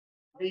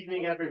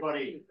Evening,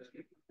 everybody.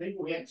 I think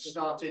we'll get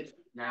started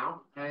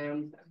now.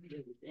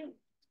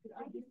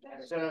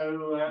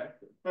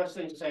 First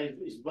thing to say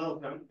is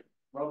welcome.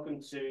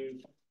 Welcome to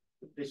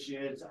this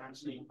year's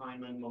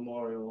Hyman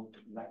Memorial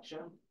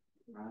Lecture.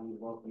 And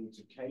welcome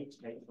to Kate.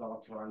 Kate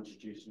Clark, who I'll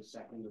introduce in a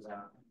second as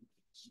our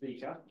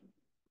speaker.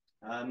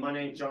 My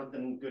name is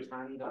Jonathan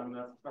Goodhand. I'm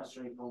a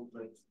professor in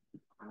conflict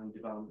and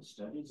development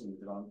studies in the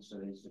Development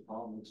Studies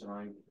Department, and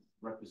I'm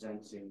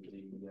representing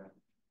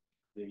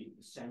the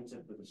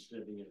Centre for the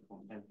Study of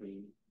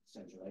Contemporary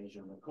Central Asia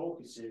and the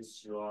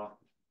Caucasus, who are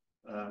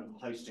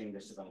hosting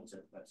this event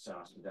at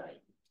SOAS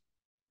today.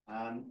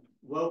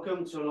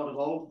 Welcome to a lot of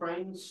old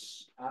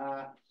friends.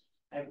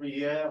 Every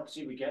year,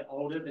 obviously, we get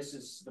older. This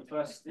is the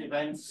first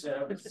event,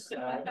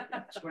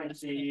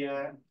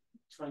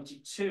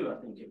 2022, I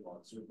think it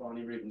was, with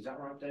Barney Rubin. Is that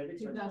right, David?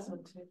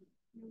 2002.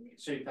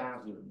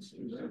 2002.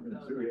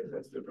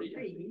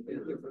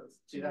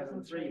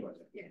 2003, was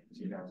it? Yeah.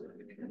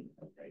 2003.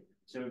 Okay.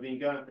 So we've been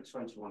going for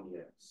 21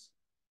 years.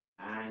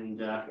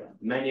 And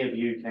many of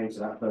you came to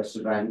that first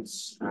event,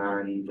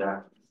 and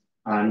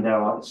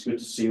it's good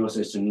to see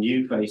also some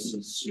new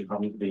faces who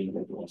haven't been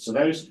before. So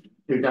those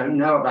who don't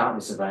know about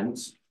this event,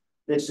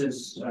 this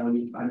is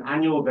an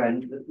annual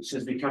event that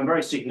has become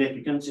very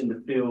significant in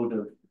the field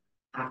of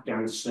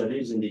Afghan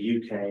studies in the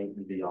UK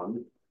and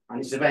beyond. And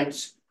it's an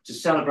event to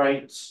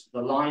celebrate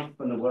the life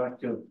and the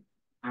work of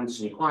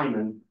Anthony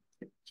Hyman,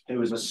 who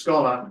was a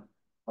scholar,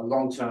 a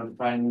long-term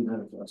friend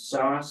of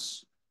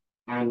SOAS,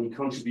 and he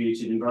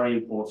contributed in very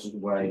important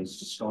ways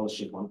to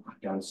scholarship on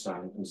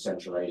Afghanistan and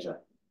Central Asia.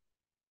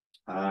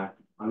 And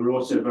we're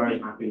also very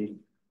happy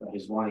that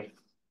his wife,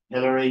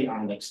 Hilary,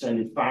 and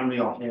extended family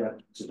are here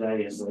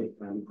today as they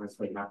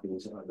have been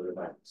to other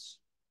events.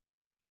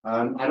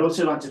 I'd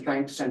also like to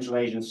thank Central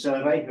Asian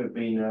Survey, who have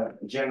been a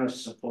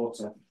generous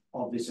supporter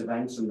of this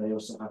event, and they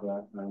also have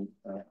a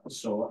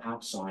store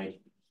outside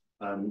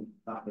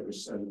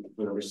with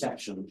a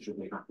reception which will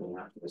be happening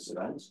after this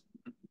event.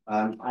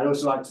 I'd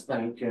also like to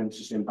thank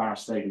just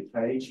embarrass David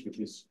Page,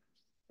 because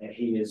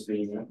he has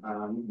been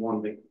one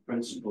of the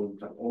principal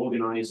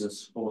organisers,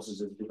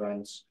 supporters of the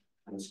event,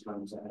 and has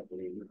come to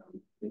heavily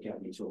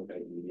get me talk over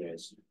the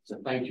years.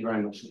 So thank you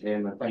very much to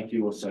him, and thank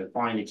you also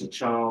finally to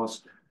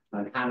Charles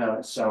and Hannah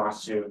at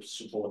SOAS, who have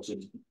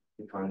supported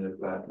the kind of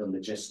the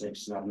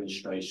logistics and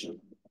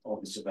administration of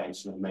this event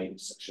and have made it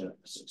such a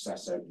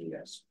success over the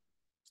years.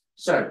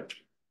 So,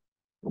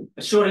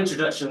 a short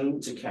introduction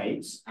to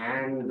Kate,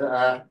 and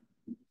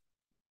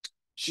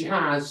she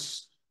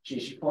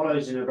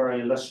follows in a very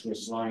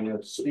illustrious line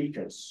of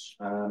speakers,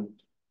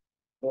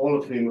 all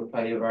of whom have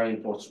played a very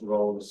important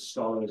role as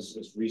scholars,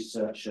 as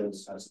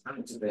researchers, as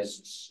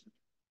activists,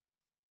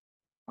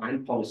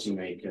 and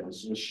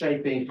policymakers in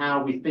shaping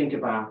how we think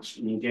about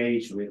and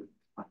engage with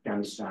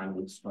Afghanistan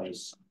and its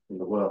place in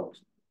the world.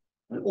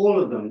 And all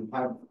of them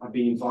have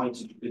been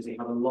invited because they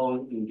have a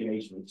long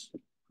engagement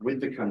with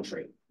the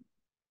country,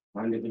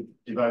 and they've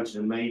devoted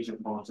a major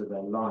part of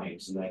their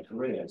lives and their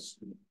careers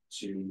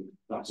to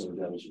that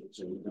engagement.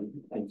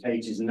 And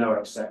Kate is no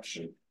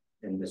exception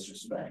in this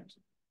respect.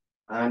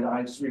 And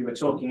we were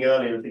talking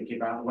earlier, thinking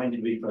about when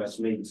did we first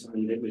meet,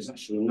 and it was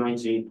actually in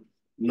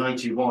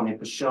 1991 in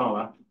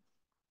Peshawar,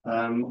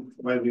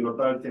 where we were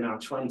both in our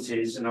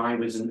 20s, and I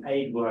was an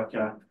aid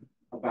worker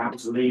about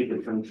to leave the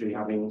country,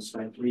 having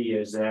spent 3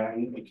 years there,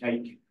 and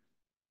Kate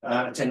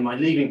attended my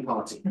leaving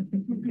party.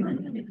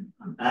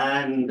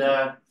 And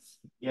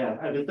yeah,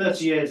 over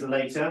 30 years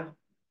later,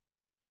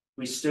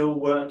 we still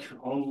work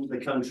on the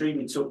country.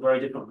 We took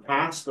very different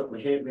paths, but we're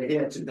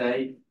here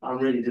today. I'm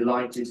really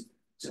delighted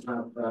to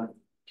have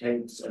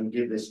Kate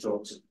give this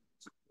talk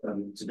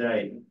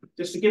today.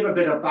 Just to give a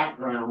bit of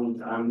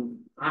background,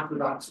 after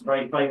that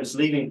very famous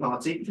leaving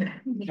party,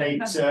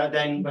 Kate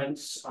then went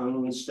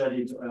and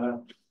studied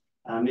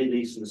Middle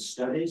Eastern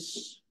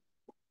Studies,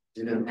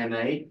 did an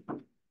MA,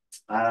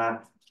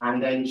 and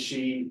then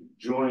she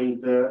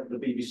joined the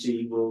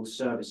BBC World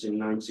Service in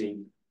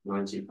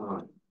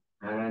 1995.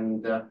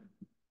 And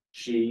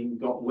she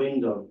got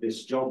wind of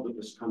this job that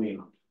was coming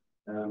up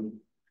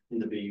in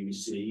the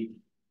BBC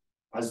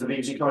as the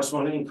BBC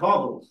correspondent in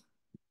Kabul.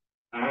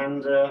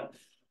 And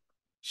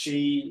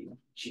she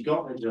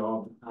got the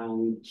job,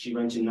 and she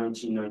went in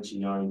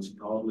 1999 to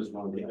Kabul as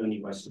one of the only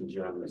Western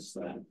journalists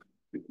there.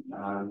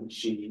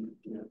 She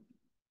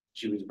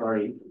was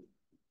very,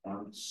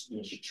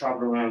 she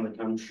traveled around the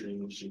country,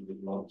 and she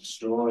did a lot of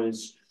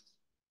stories.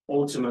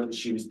 Ultimately,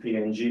 she was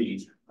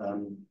PNG'd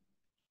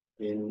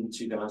in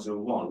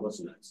 2001,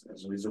 wasn't it?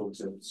 As a result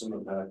of some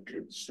of her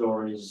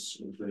stories,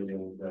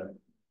 including the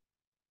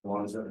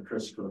ones that are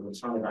critical of the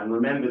Taliban.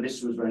 Remember,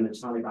 this was when the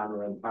Taliban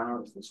were in power,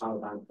 it was the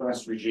Taliban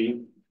first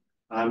regime.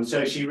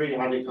 So she really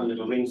had a kind of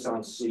a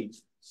ringside seat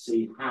to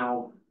see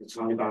how the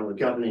Taliban were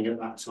governing at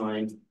that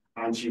time.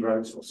 And she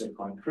wrote also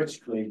quite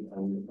critically,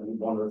 and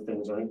one of the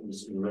things I think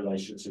was in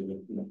relation to the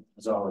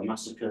Hazara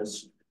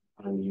massacres,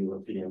 and you were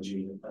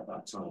PNG at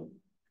that time.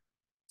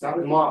 So that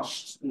was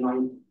March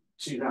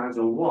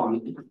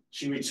 2001.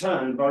 She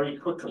returned very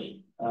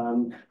quickly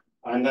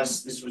And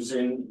this was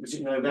in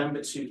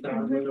November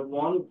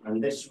 2001,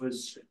 and this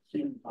was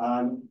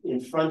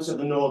in front of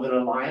the Northern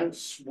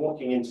Alliance,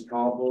 walking into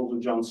Kabul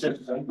with John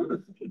Simpson,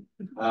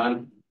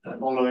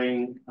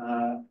 following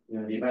the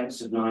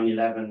events of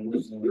 9/11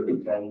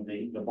 and then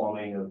the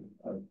bombing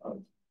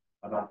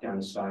of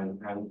Afghanistan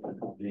and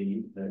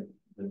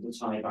the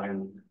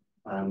Taliban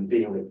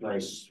being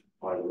replaced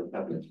by the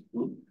Republic.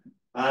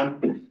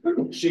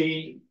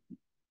 She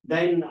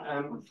came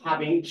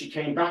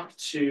back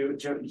she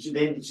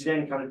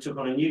then kind of took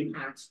on a new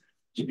hat.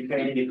 She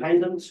became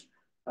independent,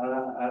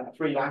 a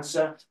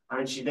freelancer,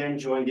 and she then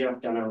joined the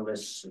Afghan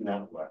Analysts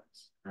Network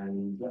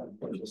and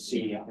was a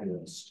senior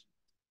analyst.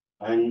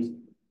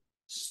 And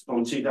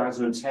from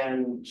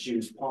 2010, she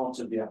was part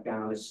of the Afghan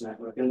Analysts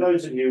Network. And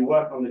those of you who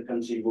work on the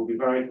country will be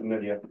very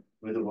familiar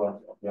with the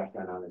work of the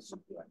Afghan Analysts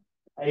Network.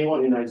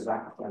 Anyone who knows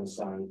about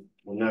Afghanistan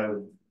will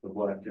know the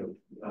work of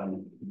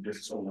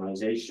this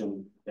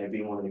organization. They've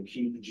been one of the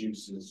key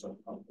producers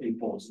of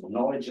important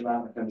knowledge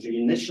about the country.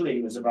 Initially,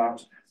 it was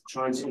about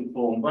trying to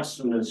inform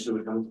Westerners who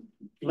had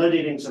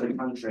flooded into the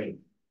country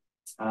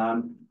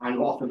and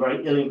were often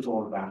very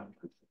ill-informed about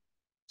it.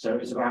 So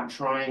it's about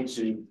trying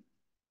to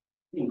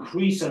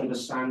increase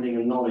understanding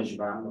and knowledge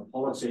about the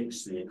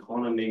politics, the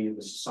economy,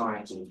 the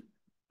society.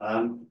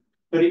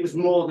 But it was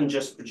more than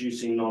just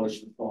producing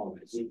knowledge for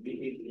foreigners.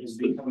 It has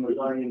become a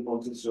very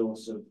important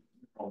source of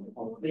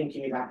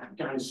thinking about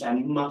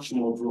Afghanistan much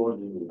more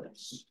broadly than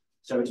this.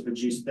 So it's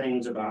produced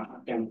things about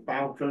Afghan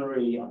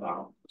falconry,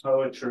 about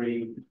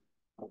poetry,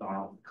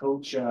 about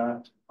culture,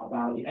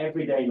 about the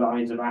everyday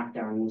lives of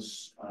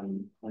Afghans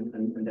and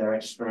their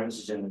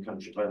experiences in the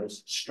country, whether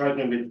it's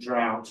struggling with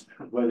drought,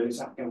 whether it's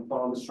Afghan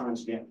farmers trying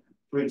to get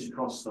fruit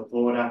across the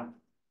border,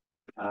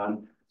 or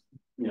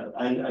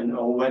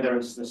whether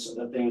it's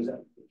the things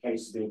that the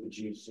case has been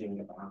producing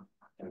about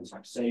Afghan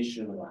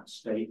taxation, about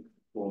state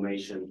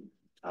formation,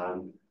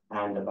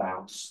 and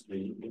about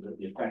the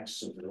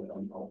effects of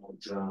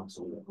drought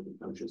on the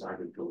country's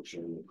agriculture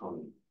and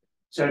economy.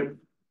 So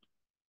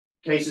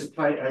Case has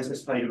played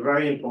a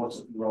very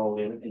important role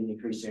in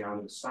increasing our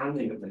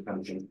understanding of the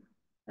country.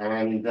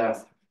 And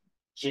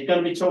she's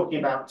going to be talking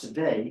about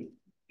today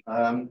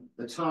the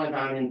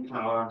Taliban in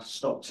power,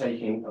 stock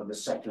taking of the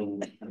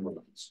second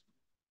emirate.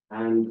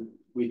 And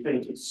we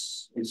think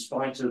it's in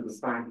spite of the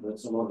fact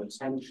that a lot of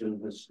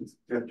attention has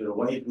drifted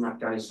away from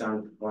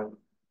Afghanistan for quite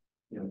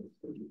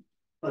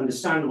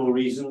understandable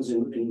reasons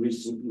in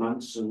recent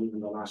months and in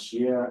the last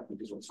year,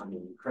 because what's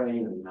happening in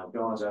Ukraine and now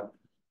Gaza.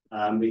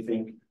 We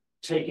think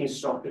taking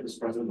stock at this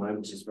present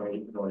moment is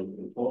very, very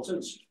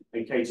important.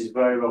 And Kate is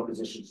very well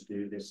positioned to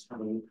do this,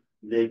 having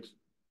lived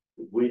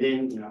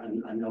within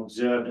and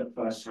observed at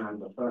first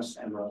hand the first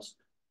emirate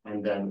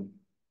and then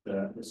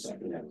the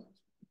second emirate.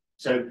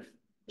 So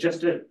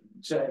just to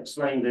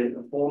explain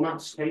the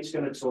format, Kate's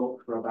going to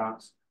talk for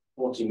about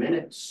 40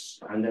 minutes,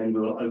 and then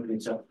we'll open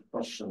it up for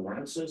question and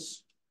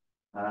answers.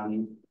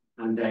 And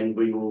then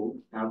we will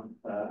have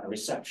a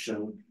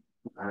reception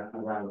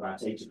around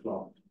about 8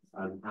 o'clock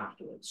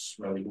afterwards,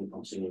 where we can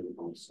continue the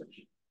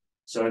conversation.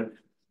 So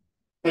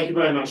thank you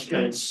very much,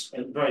 Kate. It's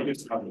very good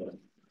to have you.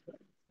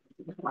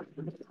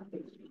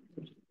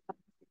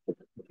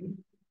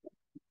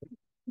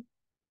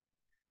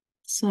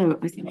 So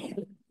I think,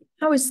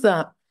 how is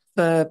that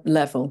for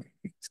level?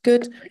 It's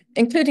good,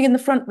 including in the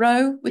front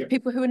row with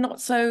people who are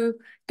not so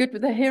good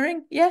with their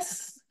hearing.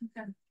 Yes.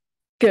 Okay.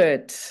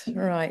 Good.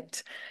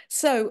 Right.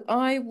 So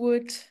I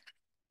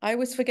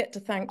always forget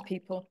to thank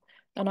people,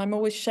 and I'm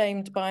always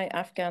shamed by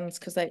Afghans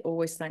because they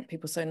always thank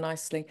people so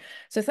nicely.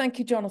 So thank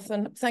you,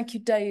 Jonathan. Thank you,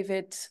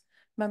 David,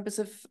 members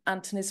of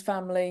Anthony's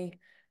family,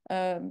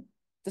 the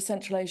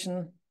Central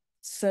Asian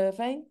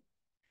Survey,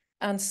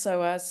 and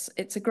SOAS.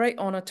 It's a great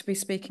honour to be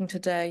speaking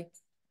today.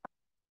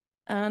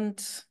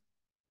 And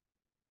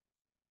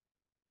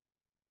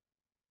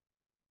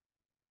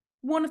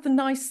one of the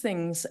nice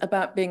things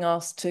about being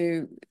asked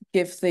to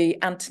give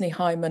the Anthony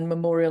Hyman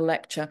Memorial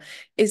Lecture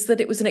is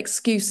that it was an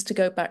excuse to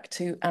go back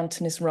to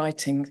Anthony's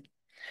writing.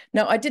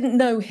 Now, I didn't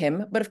know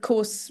him, but of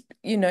course,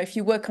 if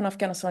you work on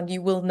Afghanistan,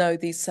 you will know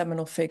these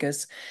seminal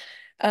figures.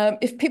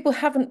 If people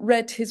haven't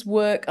read his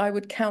work, I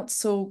would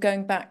counsel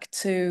going back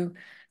to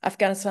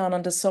Afghanistan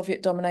under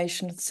Soviet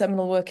domination,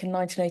 seminal work in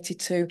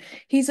 1982.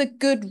 He's a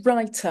good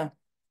writer.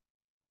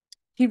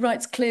 He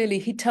writes clearly,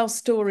 he tells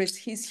stories,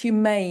 he's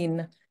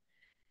humane.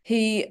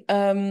 He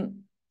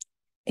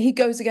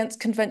goes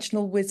against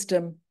conventional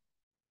wisdom.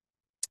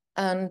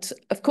 And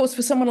of course,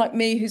 for someone like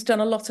me who's done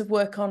a lot of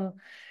work on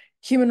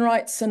human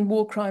rights and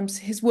war crimes,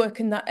 his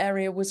work in that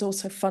area was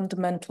also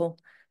fundamental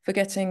for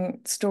getting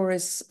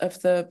stories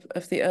of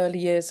the early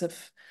years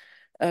of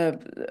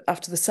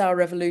after the Saur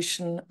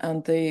Revolution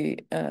and the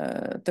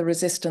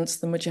resistance,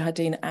 the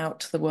Mujahideen,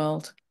 out to the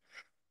world.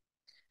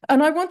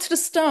 And I wanted to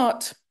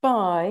start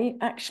by,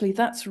 actually,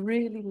 that's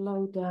really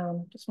low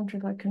down. Just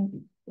wondering if I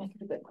can make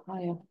it a bit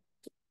higher.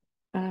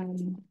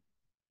 Has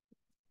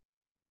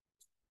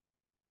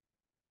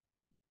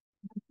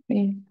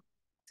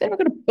anyone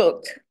got a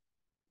book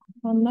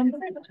on number?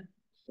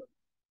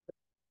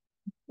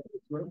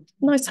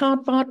 Nice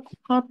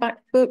hardback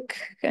book.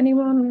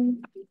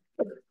 Anyone?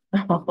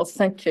 Oh,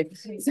 thank you.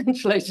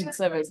 Central Asian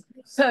Service.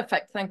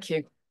 Perfect, thank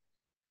you.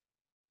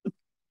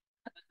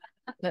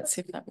 Let's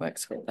see if that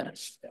works with that.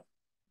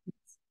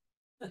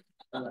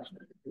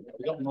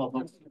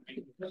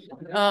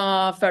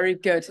 Ah, very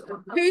good.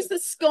 Who's the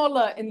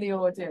scholar in the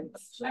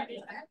audience?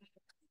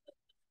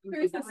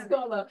 Who's the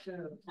scholar?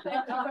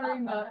 Thank you very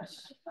much.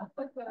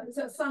 Is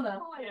that Sana?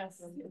 Oh,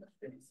 yes.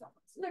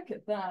 Look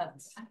at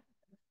that.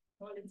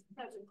 Well, it's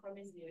present from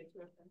India.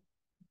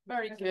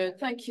 Very good.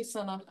 Thank you,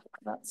 Sana.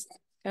 That's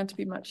going to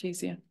be much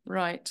easier.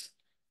 Right.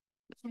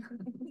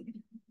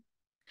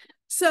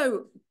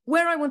 So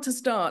where I want to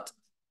start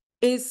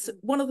is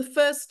one of the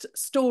first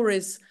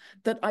stories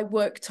that I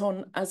worked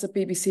on as a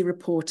BBC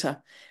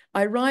reporter.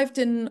 I arrived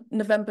in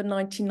November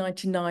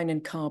 1999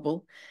 in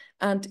Kabul,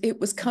 and it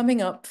was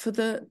coming up for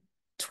the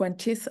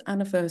 20th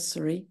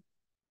anniversary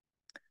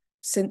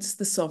since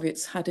the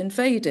Soviets had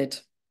invaded.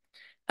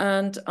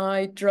 And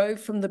I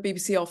drove from the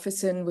BBC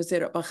office in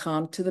Wazirat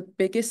Bakhan to the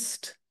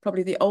biggest,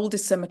 probably the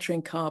oldest cemetery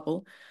in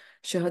Kabul,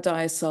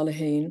 Shuhadai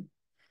Salihin,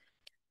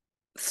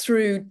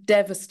 through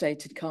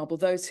devastated Kabul.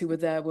 Those who were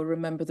there will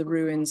remember the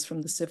ruins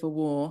from the Civil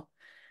War.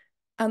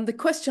 And the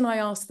question I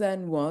asked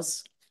then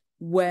was,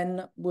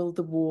 when will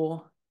the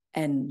war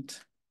end?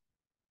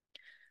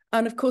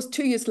 And of course,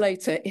 2 years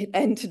later, it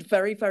ended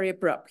very, very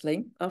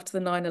abruptly after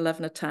the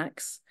 9/11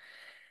 attacks.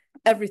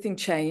 Everything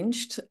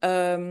changed.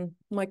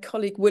 My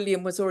colleague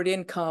William was already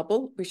in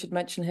Kabul. We should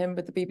mention him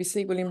with the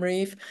BBC, William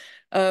Reeve.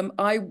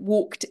 I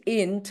walked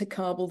into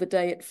Kabul the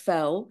day it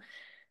fell.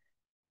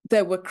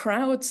 There were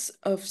crowds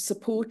of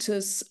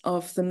supporters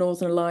of the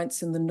Northern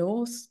Alliance in the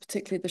north,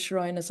 particularly the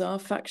Sharia Nazar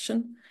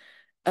faction.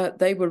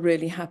 They were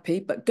really happy.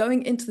 But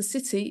going into the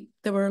city,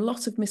 there were a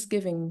lot of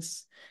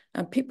misgivings.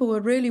 And people were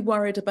really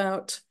worried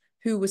about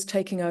who was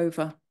taking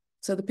over.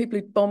 So the people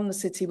who bombed the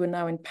city were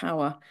now in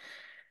power.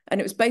 And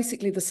it was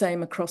basically the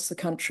same across the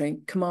country.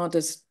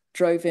 Commanders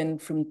drove in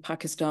from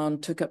Pakistan,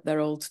 took up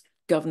their old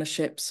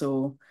governorships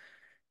or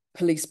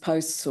police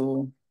posts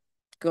or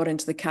got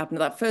into the cabinet.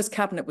 That first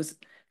cabinet was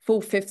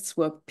 4/5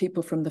 were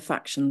people from the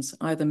factions,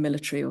 either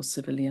military or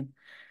civilian.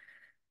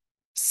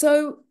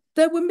 So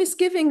there were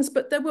misgivings,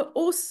 but there were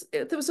also,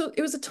 it was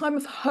a time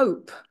of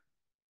hope,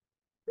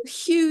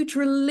 huge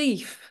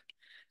relief.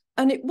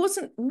 And it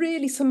wasn't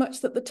really so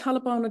much that the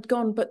Taliban had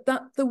gone, but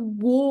that the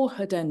war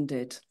had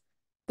ended,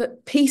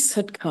 that peace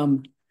had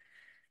come.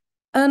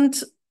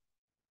 And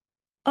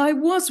I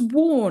was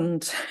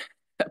warned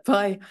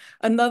by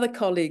another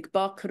colleague,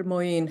 Bakr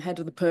Moin, head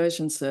of the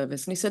Persian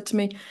service, and he said to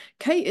me,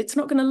 Kate, it's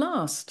not going to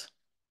last.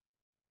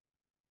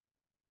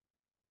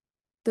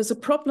 There's a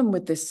problem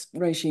with this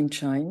regime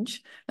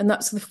change, and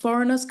that's the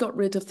foreigners got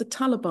rid of the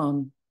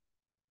Taliban.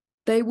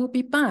 They will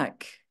be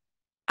back.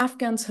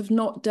 Afghans have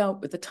not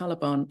dealt with the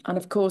Taliban. And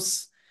of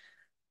course,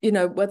 you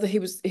know, whether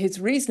his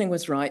reasoning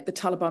was right, the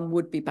Taliban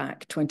would be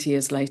back 20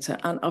 years later,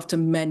 and after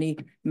many,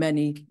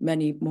 many,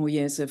 many more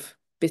years of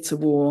bitter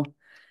war.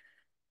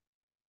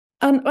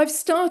 And I've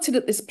started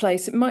at this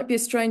place. It might be a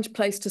strange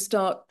place to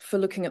start for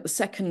looking at the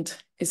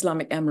second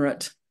Islamic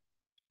Emirate,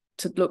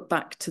 to look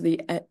back to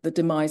the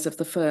demise of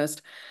the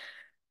first.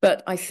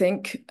 But I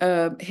think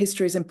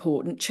history is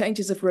important.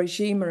 Changes of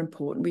regime are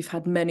important. We've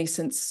had many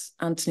since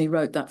Anthony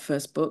wrote that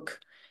first book.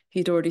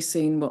 He'd already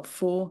seen, what,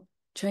 4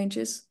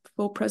 changes,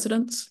 4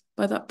 presidents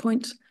by that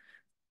point.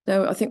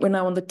 Though I think we're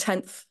now on the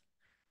 10th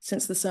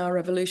since the Saur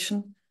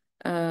Revolution.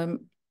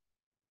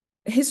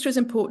 History is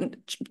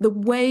important. The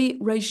way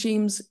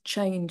regimes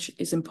change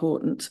is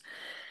important.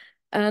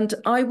 And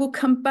I will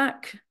come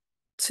back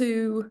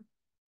to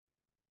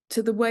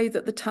the way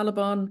that the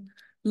Taliban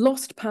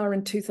lost power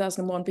in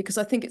 2001, because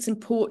I think it's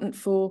important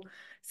for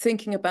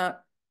thinking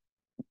about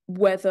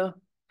whether,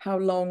 how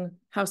long,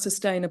 how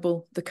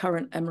sustainable the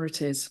current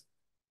emirate is.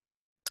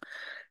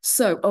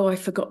 So, oh, I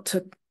forgot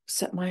to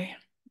set my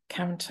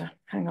counter.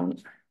 Hang on,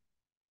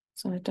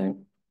 so I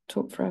don't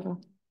talk forever.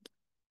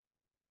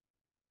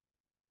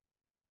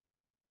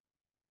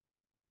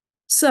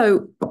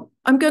 So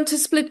I'm going to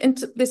split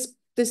into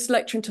this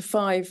lecture into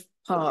 5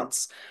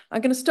 parts.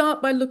 I'm going to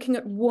start by looking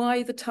at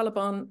why the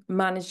Taliban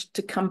managed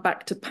to come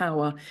back to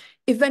power,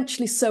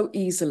 eventually so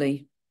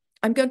easily.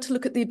 I'm going to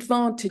look at the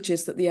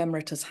advantages that the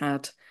emirate has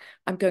had.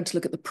 I'm going to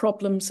look at the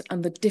problems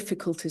and the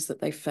difficulties that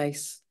they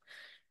face.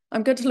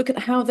 I'm going to look at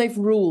how they've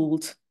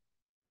ruled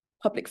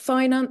public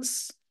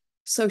finance,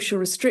 social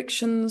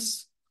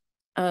restrictions,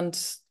 and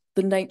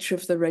the nature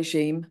of the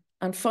regime.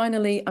 And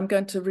finally, I'm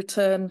going to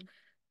return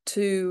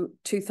to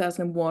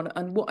 2001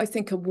 and what I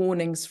think are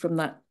warnings from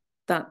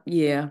that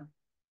year.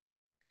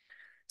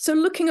 So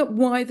looking at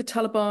why the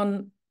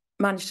Taliban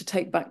managed to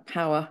take back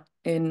power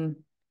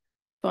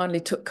finally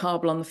took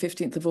Kabul on the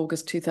 15th of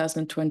August,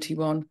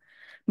 2021.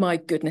 My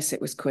goodness,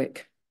 it was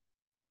quick.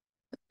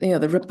 You know,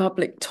 the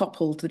republic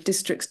toppled, the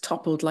districts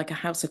toppled like a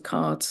house of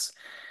cards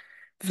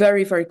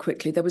very, very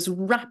quickly. There was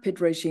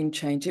rapid regime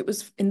change. It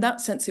was, in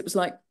that sense, it was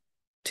like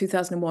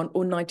 2001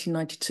 or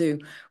 1992.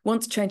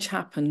 Once change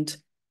happened,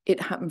 it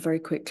happened very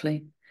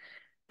quickly.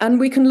 And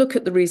we can look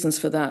at the reasons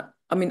for that.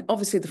 I mean,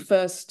 obviously the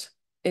first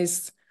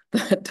is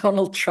that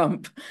Donald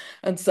Trump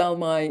and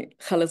Zalmay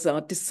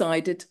Khalilzad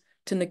decided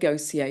to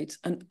negotiate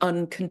an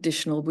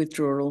unconditional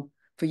withdrawal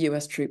for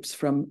US troops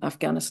from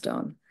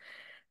Afghanistan.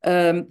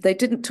 They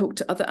didn't talk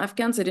to other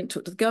Afghans. They didn't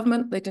talk to the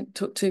government. They didn't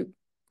talk to,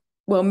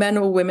 well, men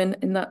or women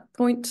in that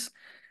point.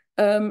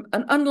 And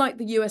unlike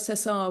the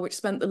USSR, which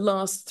spent the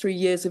last 3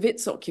 years of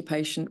its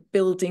occupation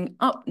building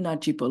up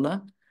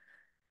Najibullah,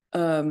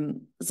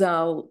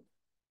 Zal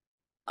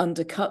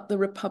undercut the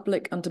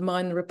Republic,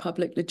 undermined the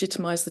Republic,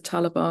 legitimized the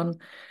Taliban,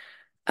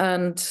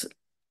 and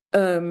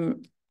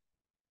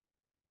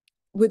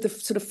with the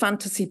sort of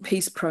fantasy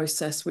peace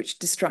process, which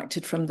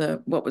distracted from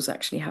what was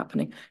actually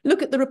happening.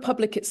 Look at the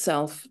Republic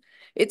itself.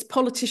 Its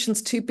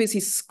politicians too busy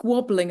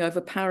squabbling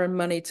over power and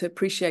money to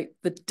appreciate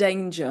the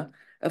danger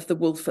of the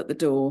wolf at the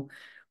door.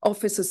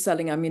 Officers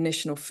selling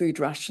ammunition or food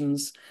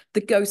rations,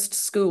 the ghost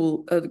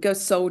school, the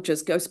ghost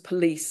soldiers, ghost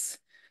police.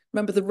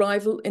 Remember the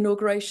rival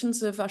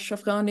inaugurations of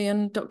Ashraf Ghani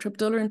and Dr.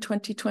 Abdullah in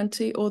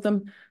 2020, or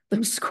them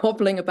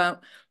squabbling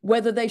about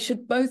whether they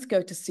should both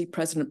go to see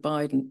President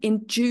Biden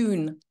in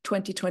June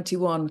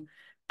 2021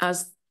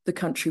 as the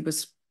country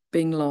was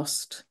being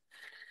lost.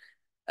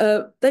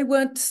 The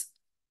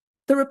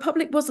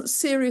Republic wasn't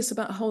serious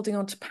about holding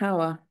on to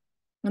power,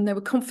 and they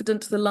were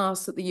confident to the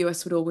last that the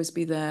US would always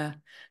be there.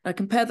 Now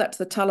compare that to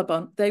the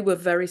Taliban. They were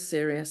very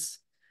serious.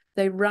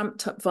 They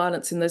ramped up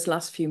violence in those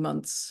last few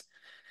months.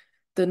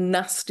 The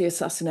nasty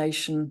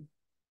assassination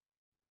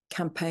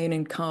campaign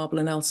in Kabul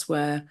and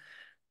elsewhere,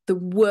 the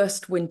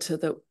worst winter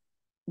that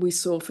we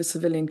saw for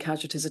civilian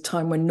casualties, a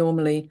time when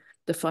normally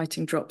the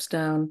fighting drops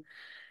down.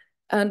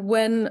 And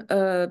when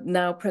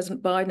now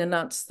President Biden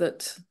announced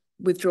that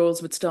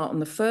withdrawals would start on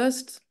the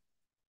 1st,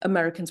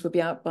 Americans would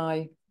be out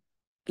by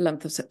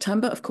 11th of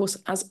September. Of course,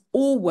 as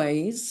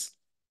always,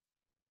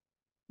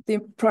 the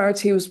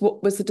priority was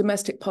what was the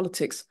domestic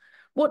politics.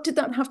 What did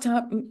that have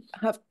to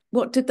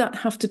what did that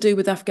have to do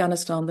with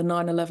Afghanistan, the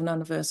 9/11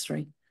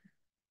 anniversary?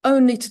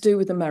 Only to do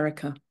with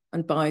America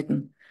and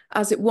Biden.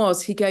 As it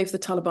was, he gave the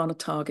Taliban a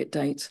target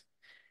date.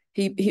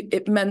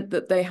 It meant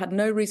that they had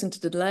no reason to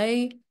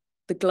delay.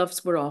 The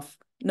gloves were off,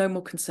 no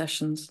more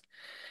concessions.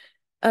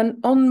 And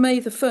on May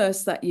the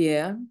 1st that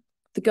year,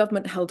 the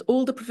government held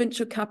all the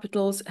provincial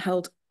capitals,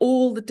 held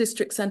all the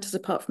district centres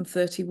apart from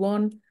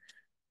 31.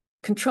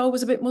 Control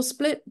was a bit more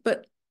split,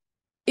 but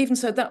even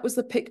so, that was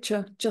the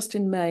picture just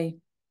in May.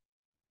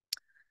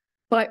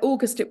 By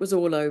August, it was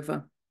all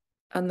over,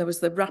 and there was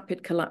the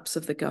rapid collapse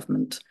of the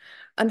government.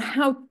 And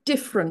how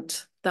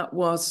different that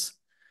was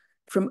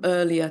from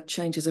earlier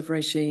changes of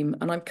regime.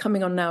 And I'm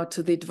coming on now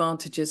to the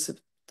advantages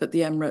that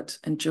the Emirate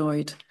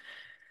enjoyed.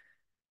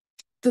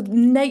 The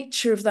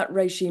nature of that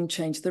regime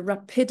change, the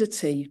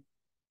rapidity,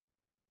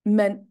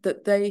 meant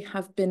that they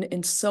have been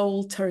in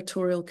sole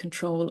territorial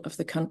control of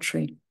the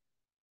country.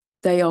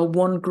 They are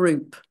one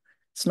group.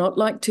 It's not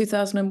like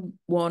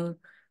 2001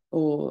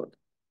 or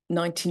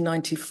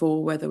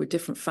 1994, where there were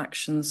different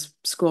factions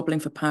squabbling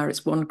for power.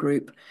 It's one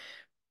group.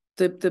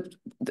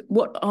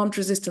 What armed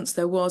resistance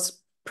there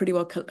was pretty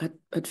well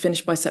had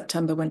finished by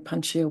September when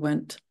Panjshir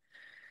went.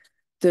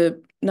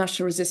 The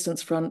National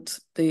Resistance Front,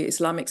 the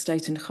Islamic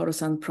State in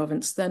Khorasan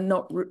province, they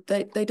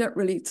don't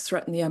really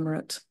threaten the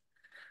Emirate.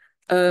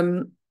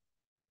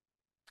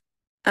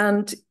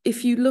 And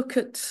if you look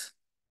at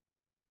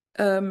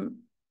the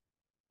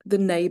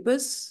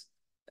neighbours,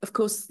 of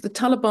course, the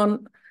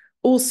Taliban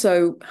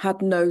also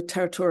had no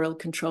territorial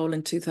control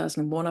in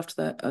 2001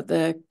 after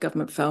their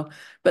government fell,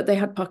 but they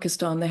had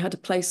Pakistan. They had a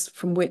place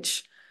from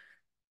which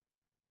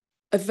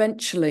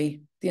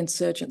eventually the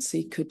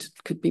insurgency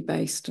could be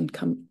based and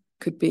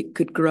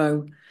could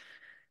grow.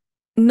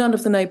 None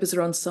of the neighbours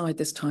are on side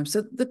this time.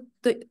 So the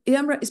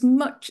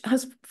Emirate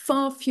has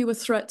far fewer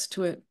threats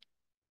to it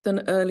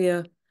than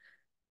earlier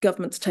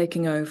governments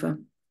taking over.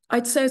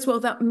 I'd say as well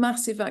that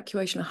mass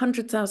evacuation,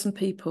 100,000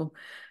 people,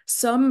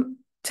 some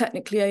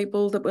technically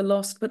able that were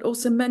lost, but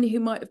also many who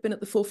might have been at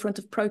the forefront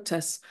of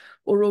protests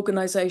or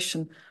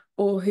organisation,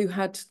 or who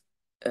had,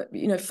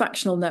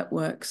 factional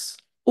networks,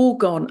 all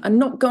gone, and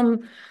not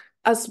gone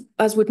as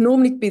would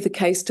normally be the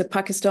case to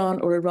Pakistan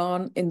or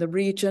Iran in the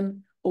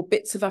region, or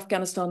bits of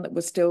Afghanistan that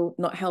were still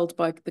not held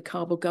by the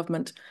Kabul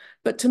government,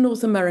 but to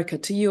North America,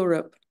 to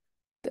Europe.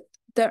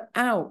 They're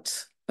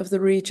out of the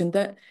region.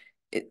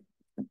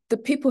 The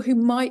people who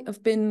might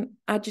have been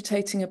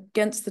agitating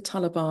against the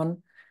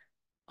Taliban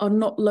are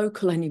not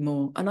local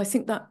anymore. And I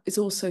think that is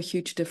also a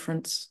huge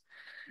difference.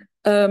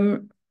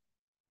 And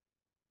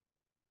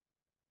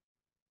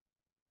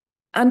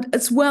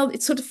as well,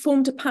 it sort of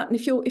formed a pattern.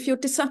 If you're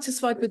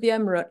dissatisfied with the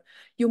Emirate,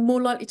 you're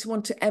more likely to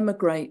want to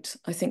emigrate,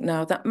 I think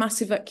now. That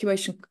mass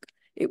evacuation,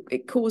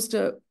 it caused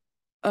a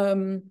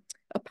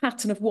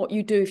pattern of what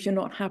you do if you're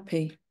not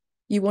happy.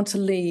 You want to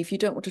leave. You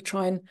don't want to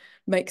try and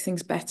make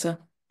things better,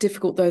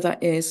 difficult though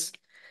that is.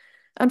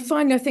 And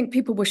finally, I think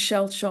people were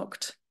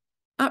shell-shocked,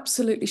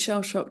 absolutely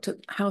shell-shocked at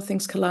how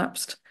things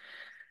collapsed.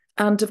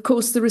 And of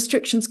course, the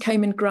restrictions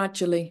came in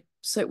gradually.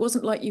 So it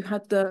wasn't like you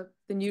had the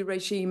new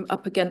regime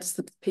up against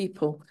the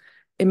people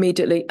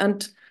immediately.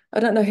 And I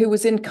don't know who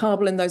was in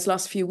Kabul in those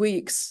last few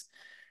weeks,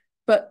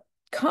 but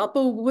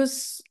Kabul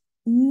was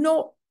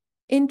not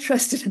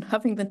interested in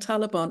having the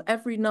Taliban.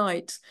 Every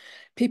night,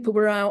 people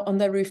were out on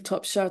their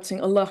rooftops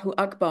shouting Allahu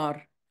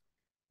Akbar.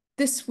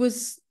 This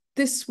was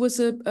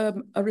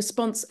a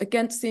response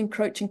against the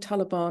encroaching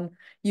Taliban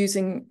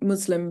using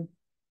Muslim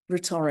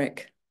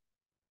rhetoric.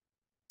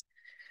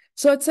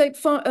 So I'd say,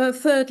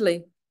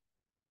 thirdly,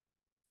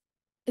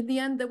 in the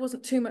end, there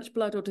wasn't too much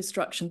blood or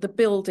destruction. The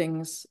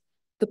buildings,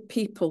 the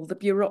people, the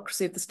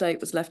bureaucracy of the state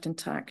was left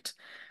intact.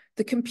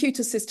 The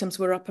computer systems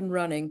were up and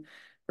running.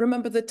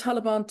 Remember, the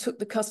Taliban took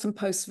the custom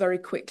posts very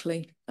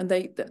quickly, and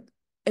they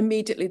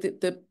immediately,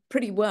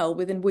 pretty well,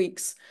 within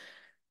weeks,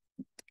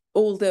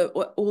 all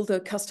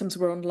the customs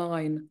were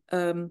online.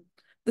 The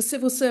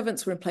civil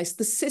servants were in place.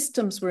 The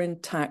systems were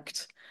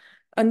intact.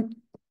 And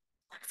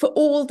for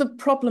all the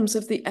problems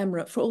of the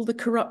emirate, for all the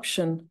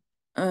corruption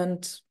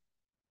and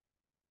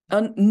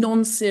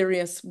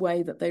non-serious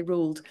way that they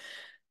ruled,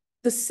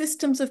 the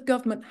systems of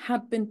government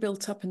had been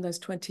built up in those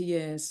 20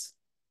 years.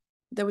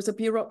 There was a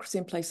bureaucracy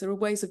in place. There were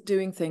ways of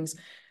doing things.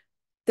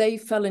 They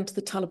fell into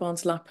the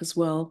Taliban's lap as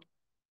well.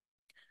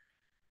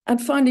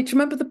 And finally, do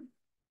you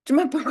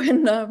remember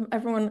when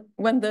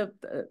when the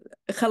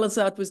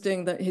Khalilzad was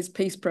doing his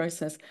peace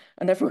process,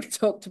 and everyone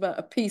talked about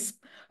a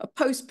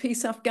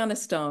post-peace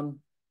Afghanistan,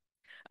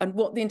 and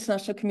what the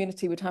international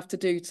community would have to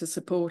do to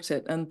support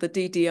it, and the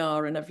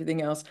DDR and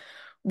everything else?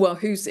 Well,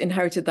 who's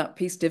inherited that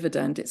peace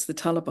dividend? It's the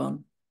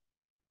Taliban.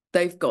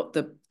 They've got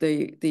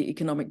the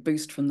economic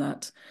boost from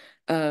that.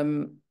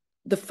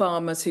 The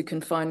farmers who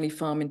can finally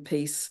farm in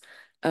peace.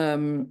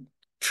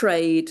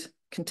 Trade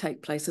can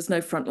take place. There's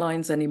no front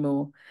lines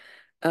anymore.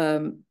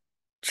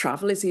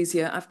 Travel is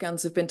easier.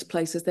 Afghans have been to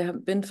places they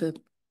haven't been for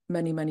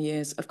many, many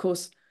years. Of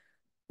course,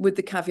 with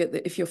the caveat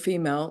that if you're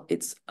female,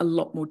 it's a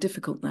lot more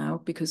difficult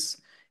now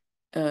because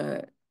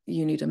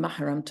you need a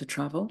mahram to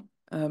travel.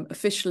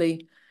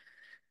 Officially,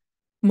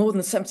 more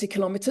than 70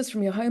 kilometers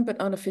from your home, but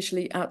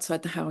unofficially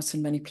outside the house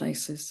in many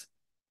places.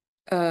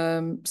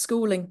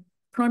 Schooling,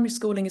 primary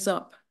schooling is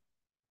up.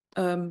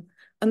 And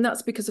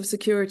that's because of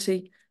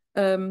security.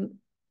 The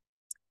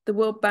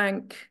World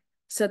Bank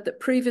said that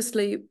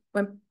previously,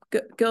 when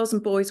girls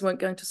and boys weren't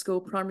going to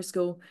school, primary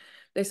school,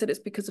 they said it's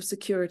because of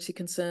security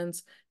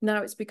concerns.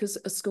 Now it's because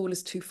a school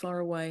is too far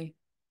away.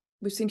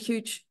 We've seen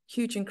huge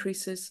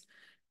increases.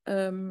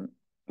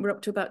 We're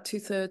up to about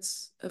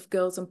 2/3 of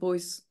girls and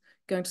boys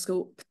going to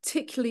school,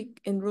 particularly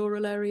in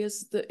rural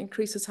areas. The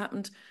increase has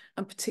happened,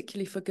 and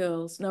particularly for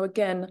girls. Now,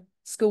 again,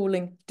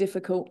 schooling,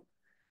 difficult.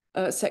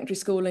 Secondary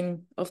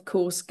schooling, of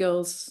course,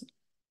 girls'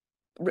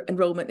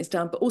 enrollment is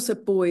down, but also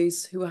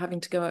boys who are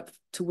having to go out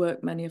to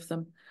work, many of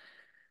them.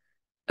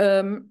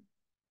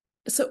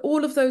 So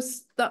all of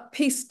that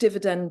peace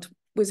dividend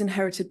was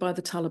inherited by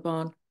the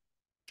Taliban.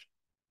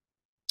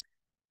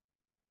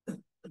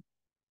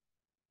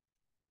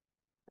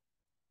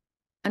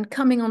 And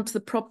coming on to the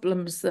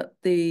problems that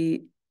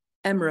the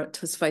emirate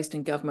has faced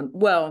in government,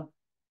 well,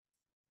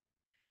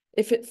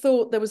 if it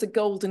thought there was a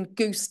golden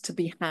goose to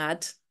be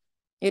had,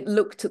 it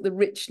looked at the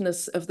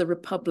richness of the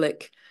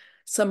Republic,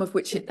 some of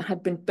which it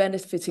had been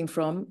benefiting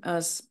from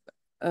as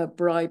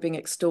bribing,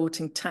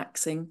 extorting,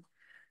 taxing.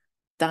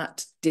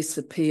 That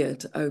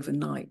disappeared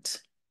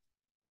overnight.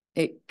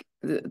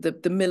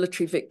 The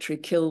military victory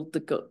killed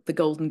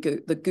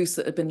the goose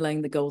that had been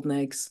laying the golden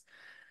eggs.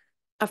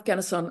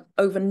 Afghanistan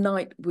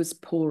overnight was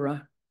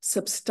poorer,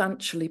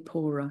 substantially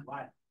poorer.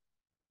 Why?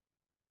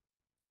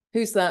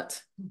 Who's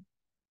that? Do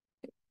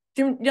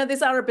you know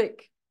this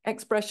Arabic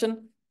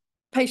expression?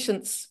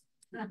 Patience.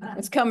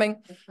 It's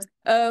coming.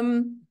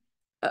 The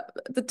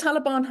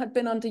Taliban had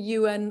been under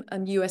UN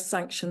and US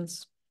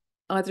sanctions,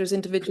 either as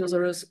individuals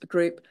or as a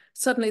group.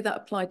 Suddenly that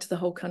applied to the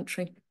whole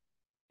country.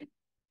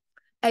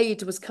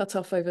 Aid was cut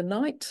off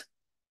overnight.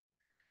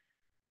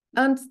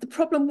 And the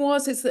problem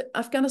is that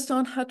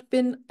Afghanistan had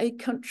been a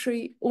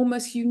country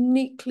almost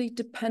uniquely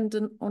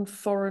dependent on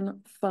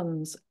foreign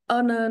funds,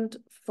 unearned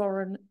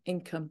foreign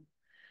income.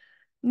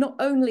 Not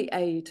only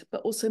aid,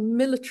 but also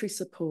military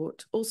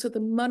support, also the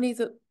money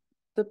that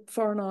the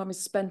foreign armies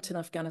spent in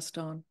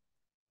Afghanistan.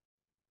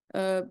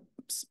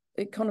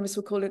 Economists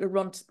would call it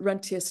a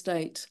rentier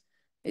state.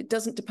 It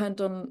didn't depend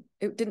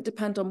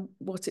on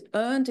what it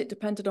earned, it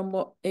depended on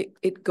what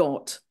it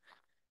got.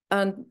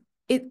 And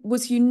it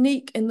was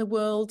unique in the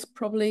world,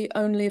 probably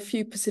only a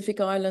few Pacific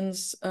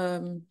islands,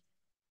 the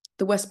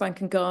West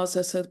Bank and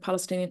Gaza, so the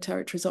Palestinian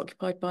territories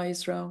occupied by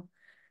Israel,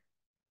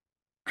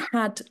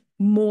 had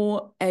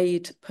more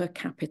aid per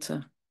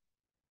capita.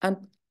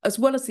 And as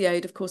well as the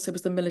aid, of course, there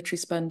was the military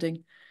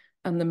spending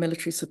and the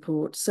military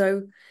support.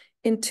 So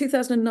in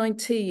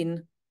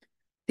 2019,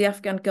 the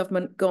Afghan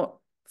government got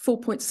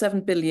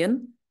 $4.7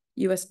 billion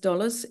US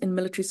in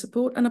military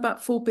support and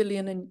about $4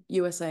 billion in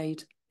US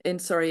aid, in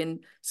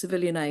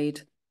civilian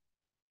aid.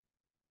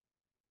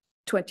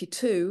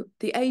 22,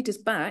 the aid is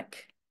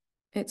back.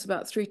 It's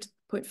about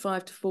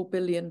 $3.5 to $4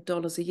 billion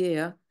a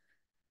year.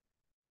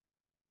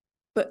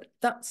 But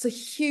that's a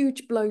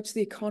huge blow to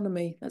the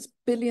economy. That's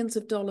billions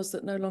of dollars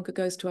that no longer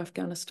goes to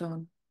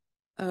Afghanistan.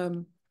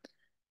 And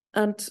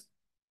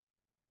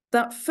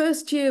that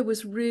first year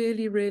was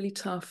really, really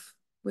tough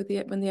with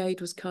when the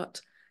aid was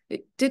cut.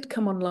 It did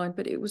come online,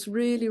 but it was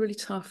really, really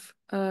tough.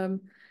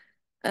 And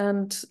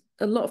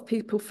a lot of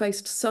people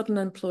faced sudden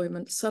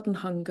unemployment, sudden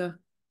hunger,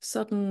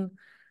 sudden,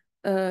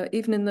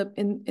 even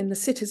in the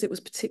cities, it was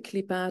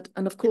particularly bad.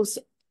 And of course,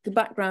 the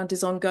background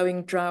is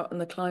ongoing drought and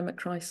the climate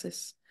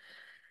crisis.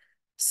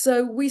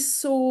 So we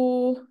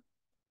saw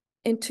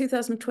in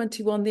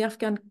 2021, the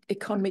Afghan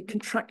economy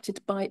contracted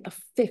by a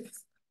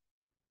fifth.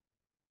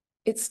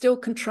 It's still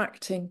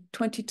contracting.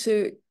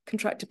 22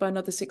 contracted by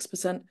another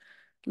 6%.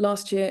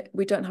 Last year,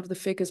 we don't have the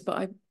figures,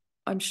 but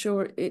I'm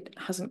sure it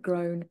hasn't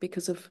grown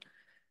because of,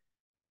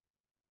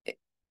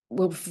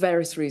 well, for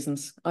various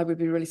reasons. I would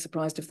be really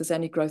surprised if there's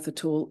any growth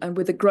at all. And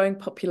with a growing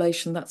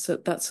population, that's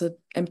an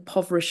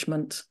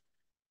impoverishment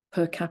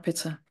per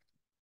capita.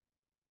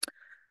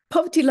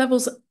 Poverty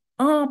levels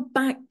are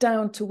back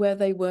down to where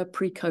they were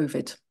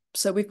pre-COVID.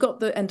 So we've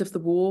got the end of the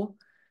war.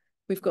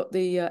 We've got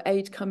the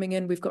aid coming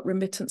in. We've got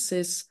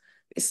remittances.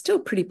 It's still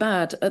pretty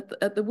bad.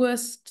 At the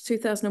worst,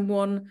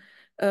 2001,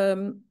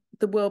 the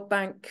World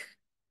Bank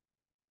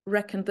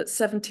reckoned that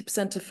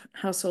 70% of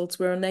households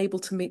were unable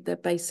to meet their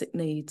basic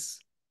needs.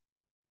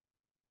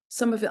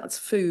 Some of that's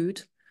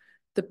food.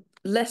 The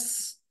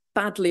less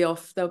badly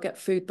off, they'll get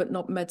food, but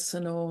not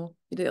medicine or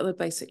the other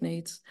basic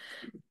needs.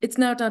 It's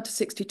now down to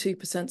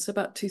 62%, so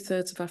about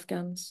 2/3 of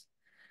Afghans.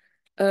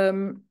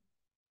 And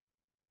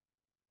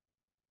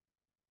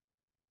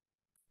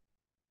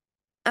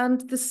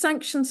the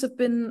sanctions have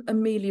been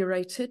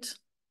ameliorated,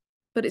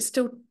 but it's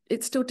still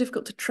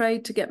difficult to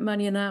trade, to get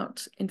money in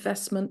out,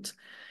 investment.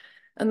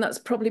 And that's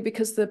probably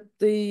because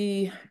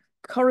the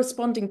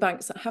corresponding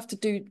banks that have to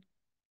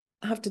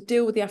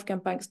deal with the Afghan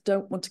banks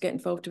don't want to get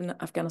involved in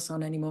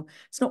Afghanistan anymore.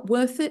 It's not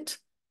worth it.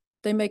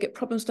 They may get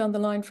problems down the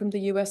line from the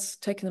US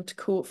taking them to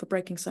court for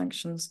breaking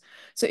sanctions.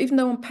 So even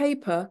though on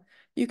paper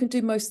you can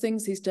do most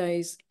things these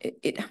days,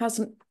 it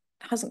hasn't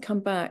come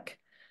back.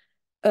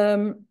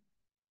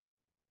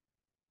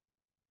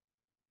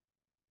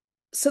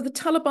 So the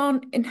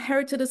Taliban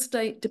inherited a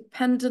state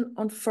dependent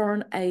on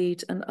foreign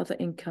aid and other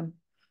income.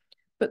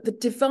 But the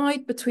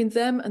divide between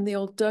them and the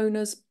old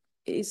donors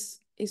is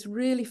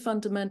really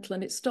fundamental,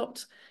 and it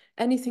stopped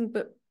anything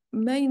but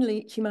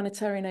mainly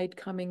humanitarian aid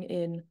coming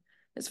in.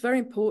 It's very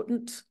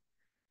important.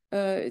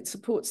 It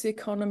supports the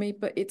economy,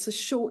 but it's a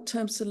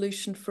short-term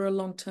solution for a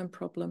long-term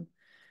problem.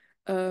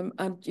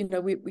 And, you know,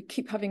 we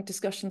keep having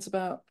discussions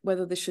about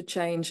whether this should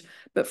change.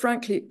 But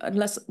frankly,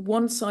 unless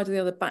one side or the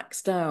other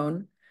backs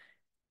down,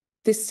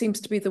 this seems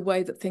to be the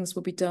way that things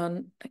will be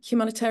done.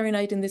 Humanitarian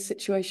aid in this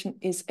situation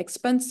is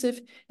expensive,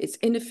 it's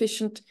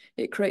inefficient,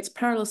 it creates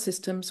parallel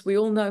systems. We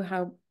all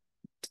know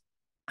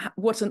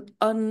what an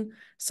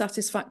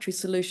unsatisfactory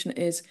solution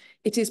is.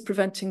 It is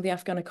preventing the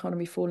Afghan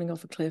economy falling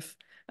off a cliff,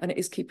 and it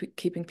is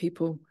keeping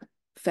people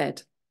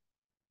fed.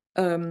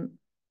 And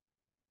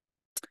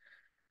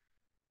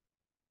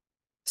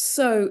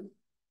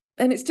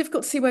it's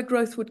difficult to see where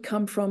growth would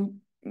come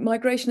from.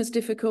 Migration is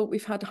difficult.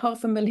 We've had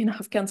 500,000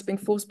 Afghans being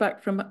forced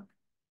back from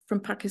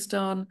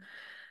Pakistan.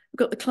 We've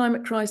got the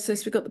climate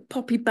crisis. We've got the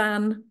poppy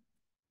ban,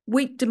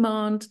 weak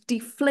demand,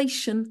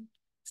 deflation.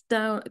 It's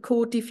down.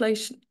 Core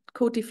deflation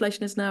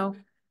is now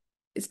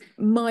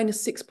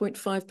minus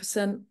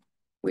 6.5%,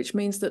 which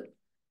means that,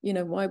 you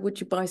know, why would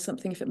you buy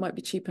something if it might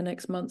be cheaper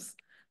next month?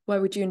 Why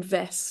would you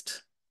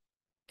invest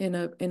in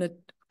a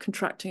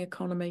contracting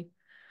economy?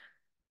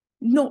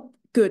 Not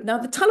good. Now,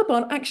 the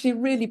Taliban are actually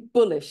really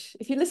bullish.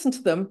 If you listen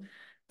to them,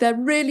 they're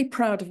really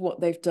proud of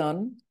what they've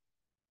done.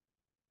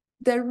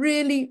 They're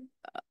really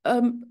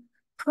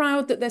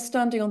proud that they're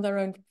standing on their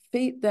own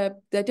feet.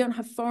 They don't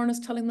have foreigners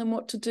telling them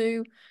what to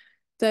do.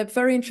 They're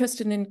very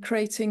interested in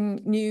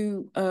creating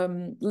new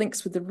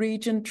links with the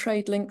region,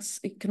 trade links,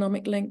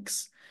 economic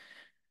links.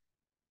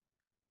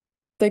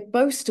 They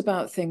boast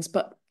about things,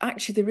 but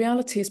actually the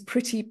reality is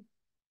pretty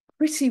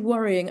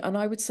worrying. And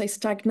I would say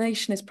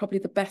stagnation is probably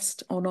the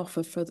best on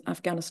offer for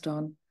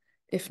Afghanistan,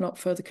 if not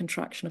further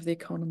contraction of the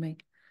economy.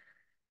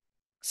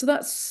 So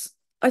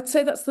I'd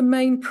say that's the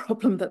main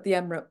problem that the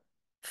Emirate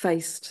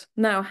faced.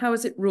 Now, how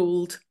has it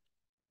ruled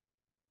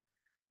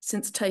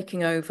since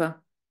taking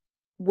over?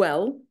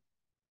 Well,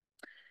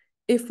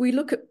 if we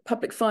look at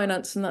public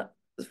finance, and that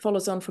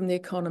follows on from the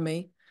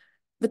economy,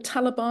 the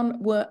Taliban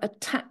were a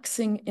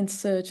taxing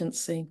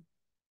insurgency.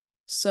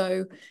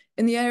 So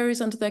in the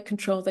areas under their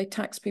control, they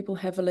taxed people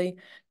heavily.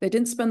 They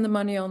didn't spend the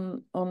money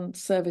on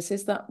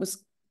services. That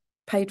was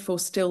paid for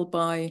still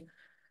by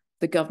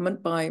the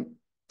government, by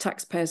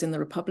taxpayers in the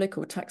Republic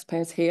or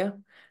taxpayers here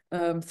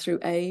through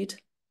aid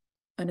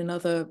and in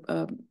other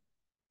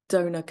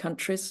donor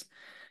countries.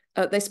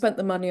 They spent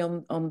the money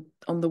on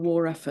the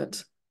war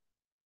effort.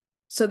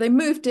 So they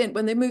moved in.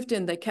 When they moved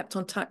in, they kept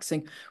on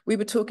taxing. We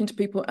were talking to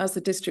people as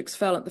the districts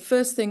fell. And the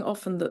first thing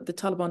often that the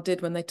Taliban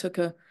did when they took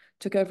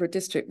over a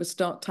district was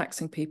start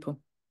taxing people.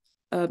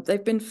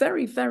 They've been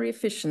very, very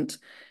efficient.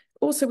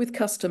 Also with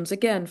customs,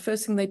 again,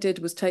 first thing they did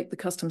was take the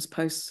customs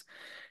posts.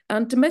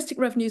 And domestic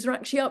revenues are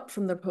actually up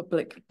from the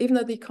Republic, even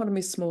though the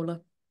economy is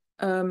smaller.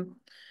 And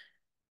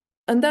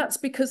that's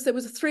because there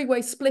was a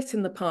three-way split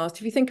in the past.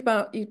 If you think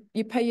about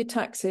you pay your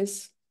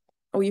taxes,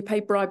 or you pay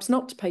bribes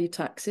not to pay your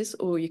taxes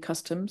or your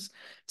customs.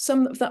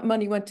 Some of that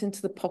money went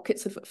into the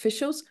pockets of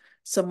officials,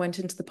 some went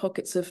into the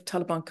pockets of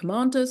Taliban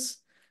commanders,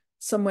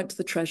 some went to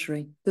the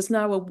treasury. There's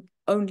now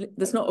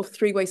there's not a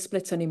three-way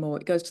split anymore.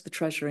 It goes to the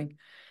treasury.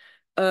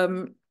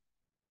 There's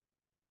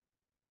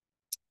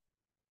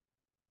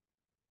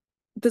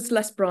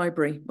less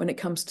bribery when it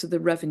comes to the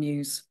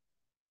revenues.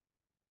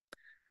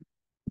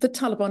 The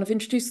Taliban have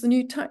introduced the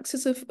new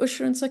taxes of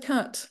Usher and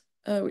Zakat,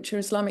 which are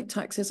Islamic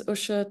taxes.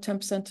 Usher,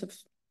 10% of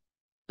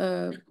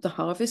the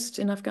harvest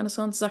in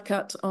Afghanistan.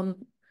 Zakat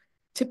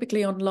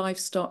typically on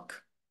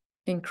livestock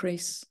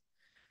increase.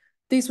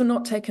 These were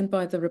not taken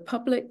by the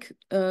Republic.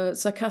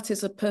 Zakat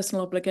is a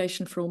personal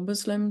obligation for all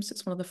Muslims.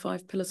 It's one of the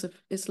 5 pillars of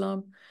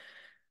Islam.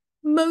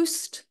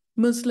 Most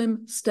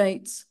Muslim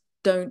states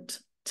don't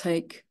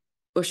take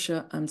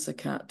Usher and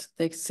Zakat.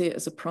 They see it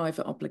as a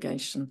private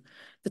obligation.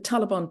 The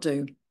Taliban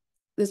do.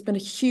 There's been a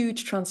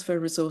huge transfer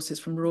of resources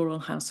from rural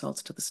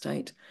households to the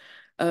state.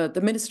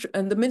 The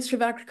Ministry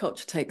of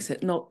Agriculture takes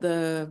it, not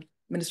the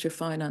Ministry of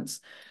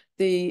Finance.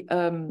 The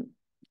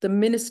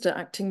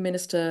acting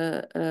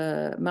minister,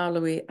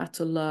 Maulawi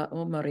Atullah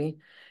Omari,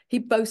 he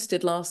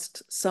boasted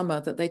last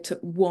summer that they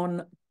took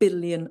 $1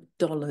 billion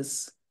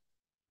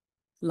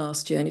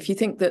last year. And if you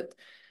think that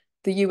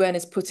the UN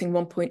is putting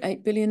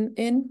 1.8 billion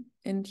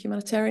in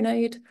humanitarian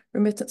aid,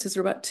 remittances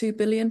are about 2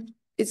 billion.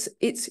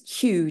 It's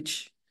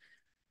huge.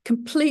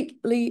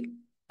 Completely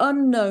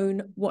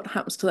unknown what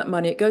happens to that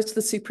money. It goes to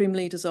the Supreme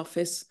Leader's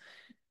office.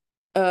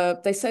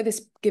 They say they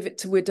give it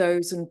to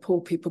widows and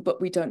poor people,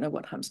 but we don't know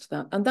what happens to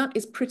that. And that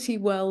is pretty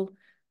well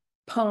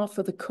par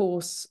for the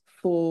course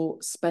for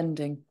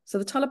spending. So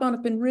the Taliban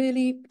have been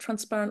really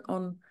transparent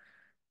on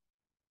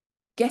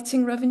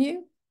getting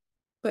revenue,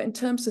 but in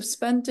terms of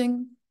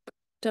spending,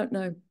 don't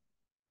know.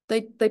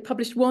 They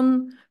published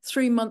one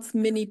 3-month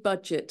mini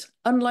budget,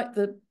 unlike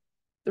the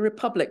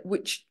Republic,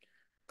 which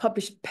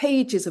published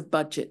pages of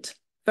budget,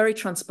 very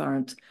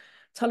transparent.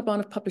 Taliban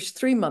have published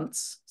 3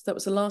 months. So that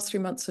was the last 3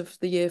 months of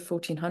the year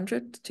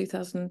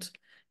 2000,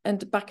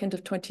 and back end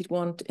of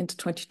 21 into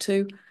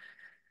 22.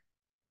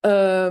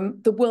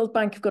 The World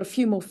Bank have got a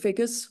few more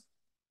figures.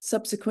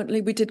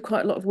 Subsequently, we did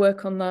quite a lot of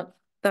work on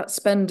that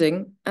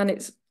spending, and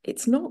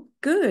it's not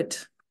good.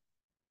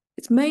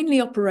 It's mainly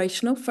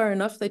operational, fair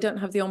enough. They don't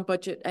have the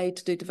on-budget aid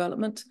to do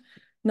development.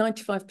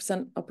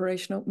 95%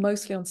 operational,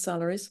 mostly on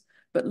salaries.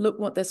 But look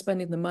what they're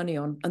spending the money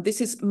on. And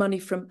this is money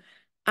from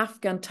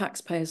Afghan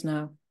taxpayers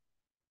now.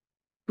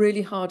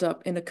 Really hard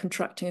up in a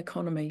contracting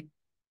economy.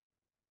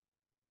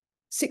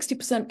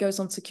 60% goes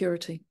on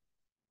security.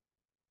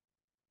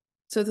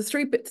 So the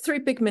three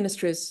big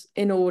ministries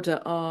in order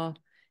are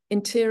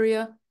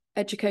Interior,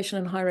 Education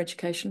and Higher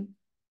Education,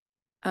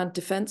 and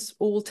Defence,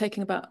 all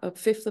taking about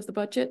 1/5 of the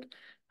budget.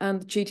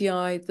 And the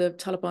GDI, the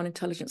Taliban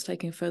intelligence,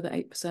 taking a further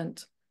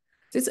 8%.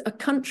 This a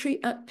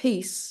country at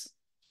peace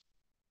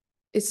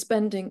is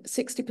spending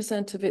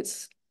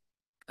 60%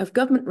 of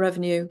government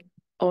revenue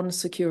on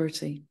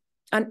security,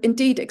 and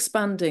indeed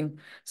expanding.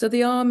 So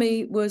the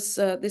army was,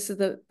 this is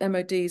the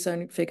MOD's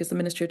own figures, the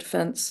Ministry of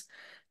Defence.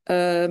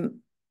 The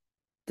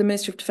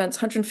Ministry of Defence,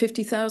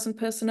 150,000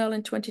 personnel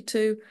in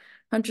 22,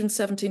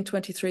 117,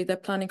 23. They're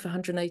planning for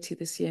 180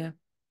 this year.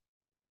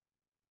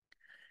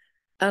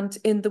 And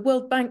in the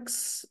World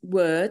Bank's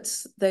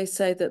words, they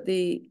say that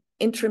the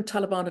interim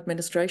Taliban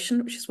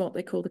administration, which is what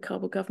they call the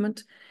Kabul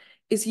government,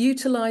 is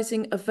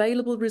utilising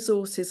available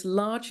resources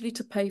largely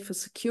to pay for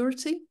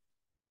security,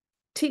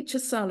 teacher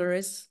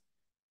salaries,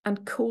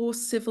 and core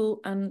civil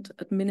and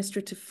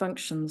administrative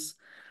functions,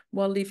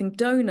 while leaving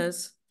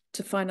donors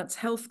to finance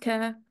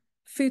healthcare,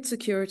 food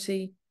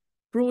security,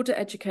 broader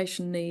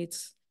education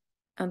needs,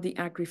 and the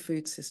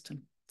agri-food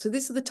system. So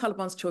these are the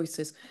Taliban's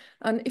choices.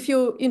 And if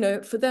you're,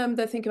 for them,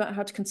 they're thinking about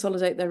how to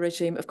consolidate their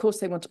regime. Of course,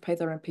 they want to pay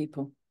their own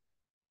people.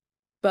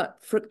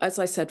 But as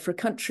I said, for a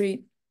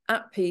country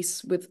at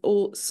peace with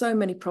so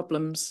many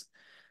problems,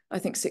 I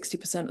think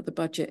 60% of the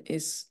budget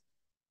is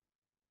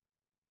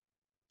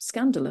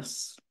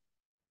scandalous.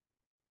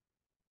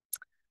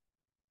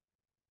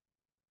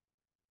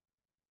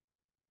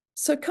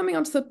 So coming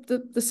on to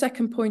the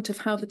second point of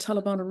how the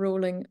Taliban are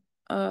ruling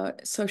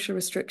social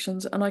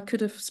restrictions, and I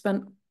could have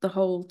spent the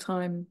whole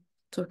time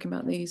talking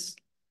about these.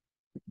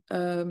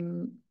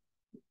 Read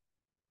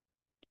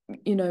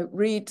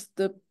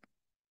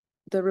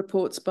the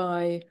reports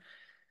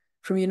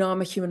from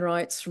UNAMA Human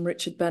Rights, from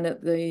Richard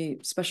Bennett, the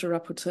Special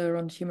Rapporteur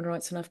on Human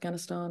Rights in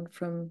Afghanistan,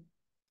 from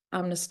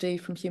Amnesty,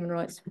 from Human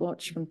Rights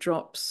Watch, from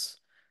DROPS,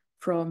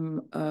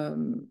 from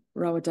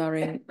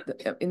Rawadari.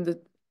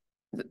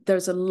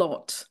 There's a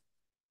lot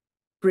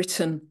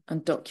written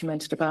and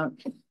documented about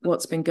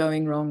what's been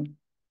going wrong.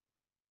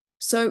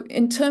 So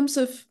in terms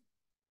of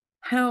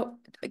how,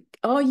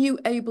 are you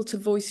able to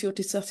voice your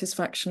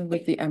dissatisfaction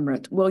with the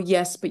Emirate? Well,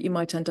 yes, but you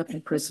might end up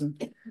in prison.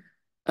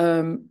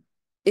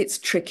 It's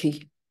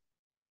tricky.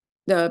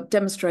 The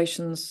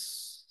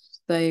demonstrations,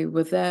 they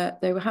were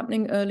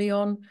happening early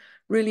on.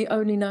 really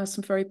only now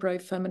some very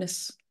brave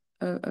feminists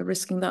are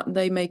risking that, and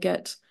they may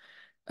get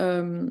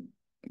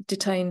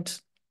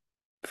detained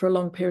for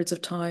long periods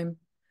of time.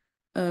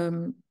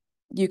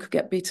 You could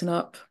get beaten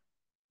up.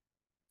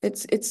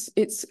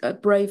 It's a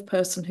brave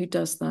person who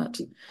does that.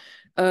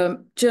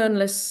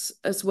 Journalists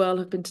as well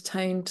have been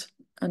detained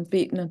and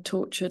beaten and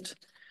tortured.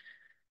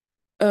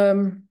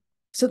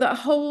 So that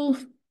whole,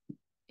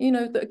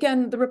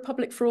 again, the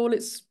Republic, for all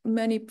its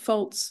many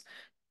faults,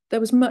 there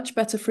was much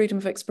better freedom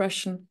of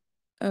expression.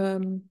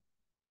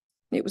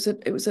 It was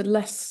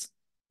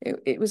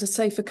a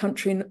safer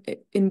country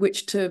in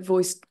which to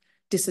voice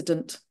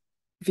dissident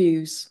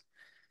views.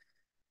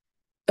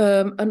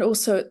 And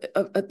also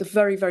at the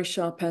very, very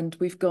sharp end,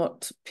 we've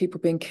got people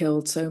being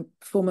killed. So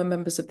former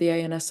members of the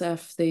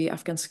ANSF, the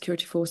Afghan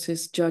security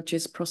forces,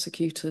 judges,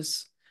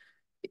 prosecutors.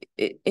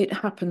 It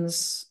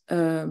happens,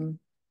 and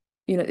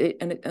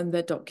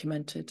they're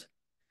documented.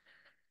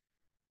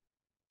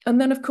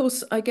 And then, of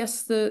course, I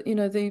guess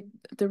the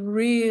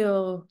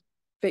real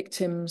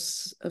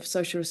victims of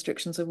social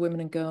restrictions are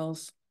women and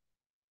girls.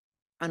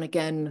 And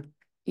again,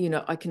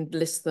 I can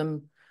list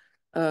them.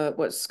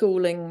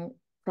 Schooling,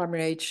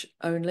 primary age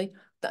only.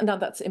 Now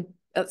that's an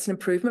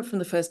improvement from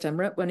the first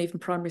emirate, when even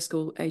primary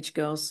school age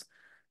girls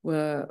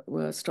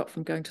were stopped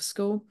from going to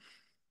school.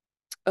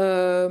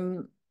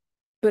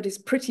 But it's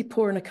pretty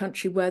poor in a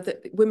country where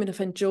women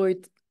have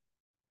enjoyed,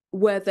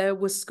 where there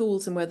were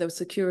schools and where there was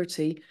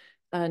security,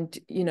 and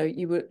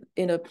you were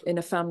in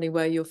a family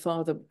where your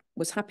father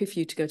was happy for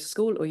you to go to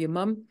school, or your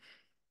mum.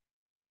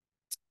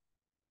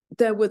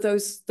 There were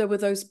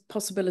those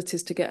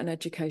possibilities to get an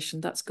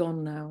education. That's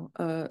gone now.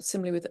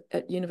 Similarly with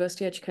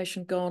university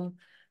education, gone.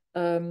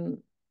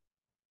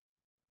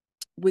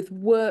 With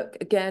work,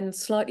 again,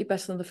 slightly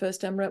better than the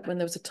first emirate, when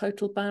there was a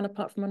total ban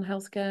apart from on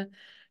healthcare.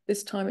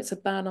 This time it's a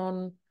ban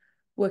on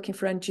working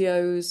for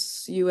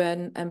NGOs,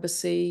 UN,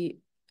 embassy,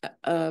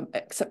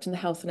 except in the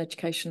health and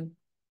education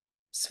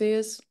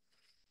spheres.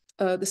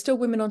 There's still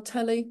women on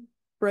telly,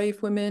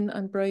 brave women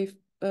and brave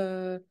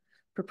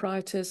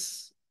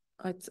proprietors.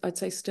 I'd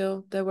say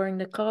still they're wearing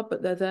niqab,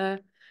 but they're there.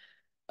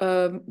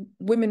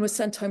 Women were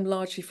sent home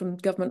largely from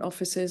government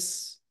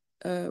offices,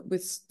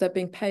 they're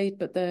being paid,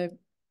 but they're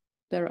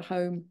at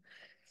home.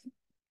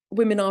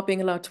 Women are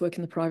being allowed to work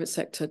in the private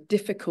sector.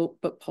 Difficult,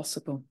 but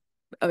possible.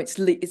 Oh, it's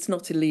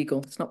not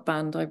illegal. It's not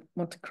banned. I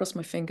want to cross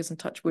my fingers and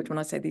touch wood when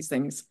I say these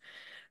things.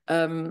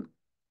 I'd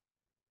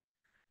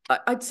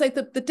say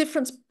that the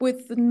difference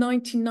with the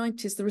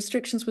 1990s, the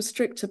restrictions were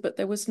stricter, but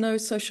there was no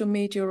social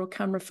media or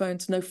camera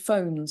phones, no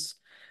phones.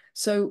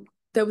 So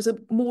there was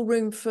more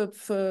room for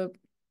the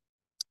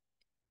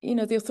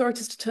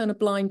authorities to turn a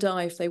blind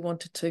eye if they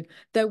wanted to.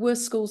 There were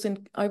schools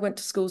I went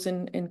to schools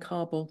in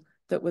Kabul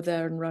that were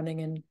there and running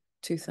in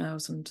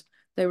 2000.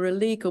 They were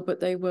illegal,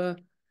 but they were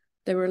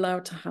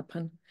allowed to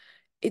happen.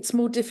 It's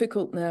more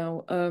difficult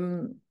now.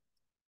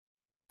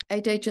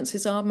 Aid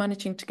agencies are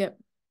managing to get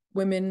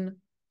women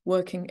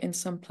working in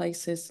some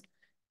places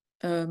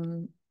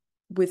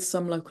with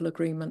some local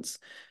agreements.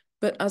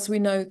 But as we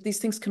know, these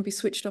things can be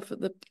switched off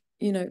at the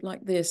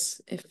like this,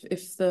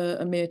 if the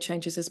Emir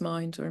changes his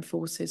mind or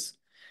enforces.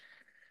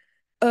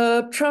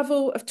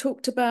 Travel, I've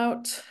talked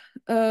about.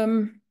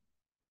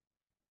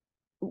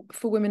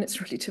 For women,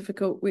 it's really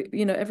difficult.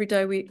 Every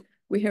day we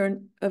hear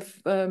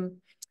of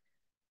women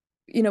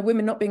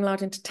not being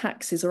allowed into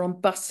taxis or on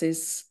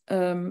buses,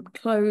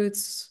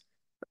 clothes.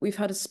 We've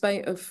had a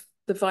spate of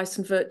the Vice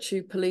and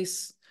Virtue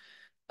police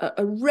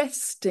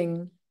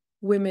arresting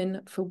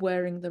women for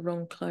wearing the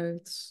wrong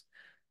clothes.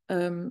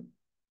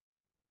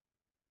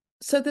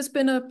 So there's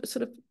been a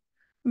sort of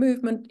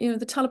movement.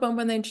 The Taliban,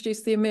 when they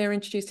introduced the Emir,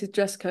 introduced his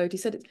dress code. He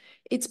said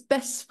it's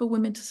best for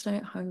women to stay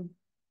at home.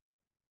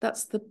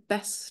 That's the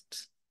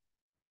best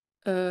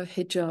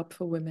hijab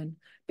for women.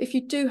 But if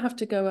you do have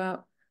to go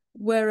out,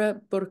 wear a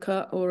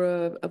burqa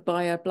or a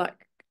baya,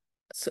 black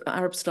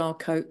Arab style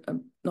coat.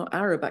 Not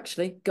Arab,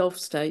 actually, Gulf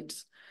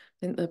states.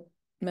 I think that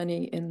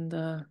many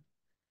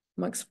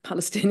amongst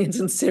Palestinians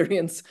and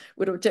Syrians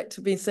would object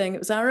to me saying it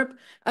was Arab,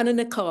 and a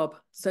niqab,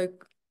 so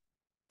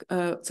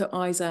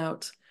eyes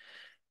out.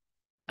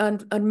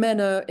 And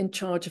men are in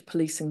charge of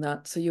policing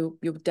that. So your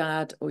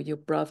dad or your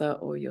brother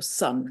or your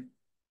son.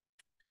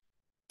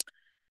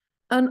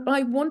 And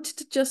I wanted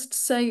to just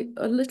say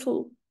a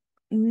little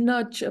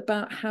nudge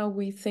about how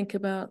we think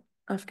about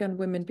Afghan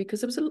women,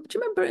 because there was do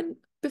you remember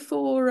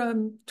before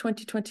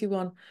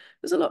 2021,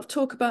 there's a lot of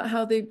talk about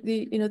how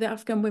the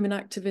Afghan women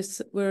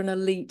activists were an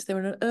elite. They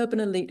were an urban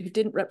elite who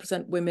didn't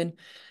represent women,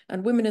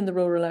 and women in the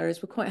rural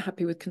areas were quite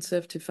happy with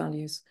conservative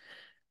values.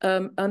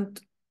 And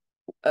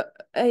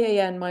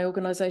AAN, my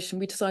organisation,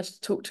 we decided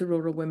to talk to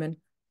rural women,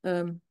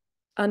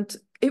 and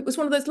it was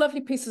one of those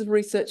lovely pieces of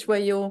research where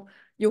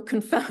you're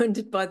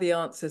confounded by the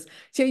answers.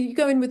 So you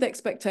go in with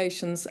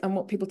expectations, and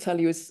what people tell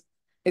you is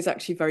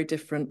actually very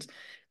different.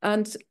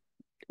 And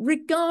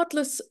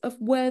regardless of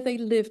where they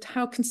lived,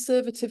 how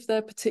conservative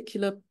their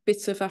particular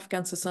bit of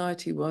Afghan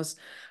society was,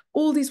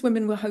 all these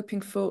women were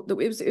hoping for that.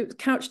 It was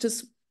couched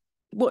as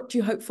what do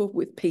you hope for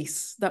with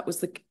peace? That was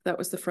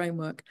the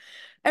framework.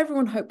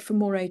 Everyone hoped for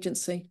more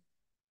agency,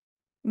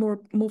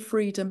 more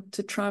freedom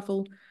to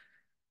travel,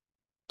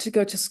 to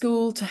go to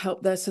school, to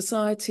help their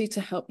society,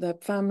 to help their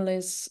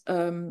families,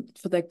 for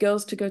their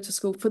girls to go to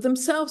school, for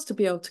themselves to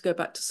be able to go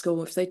back to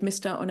school if they'd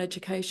missed out on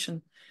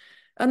education.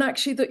 And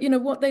actually, that, you know,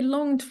 what they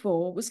longed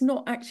for was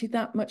not actually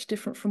that much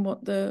different from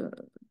what the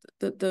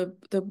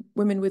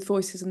women with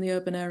voices in the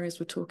urban areas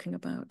were talking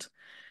about.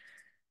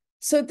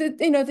 So,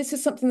 you know, this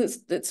is something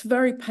that's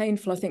very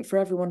painful, I think, for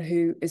everyone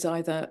who is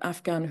either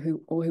Afghan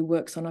or who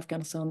works on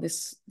Afghanistan,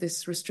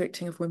 this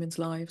restricting of women's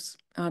lives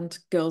and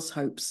girls'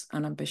 hopes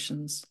and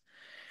ambitions.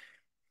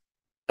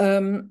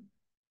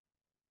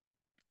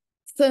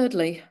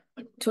 Thirdly,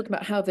 talking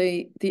about how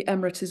the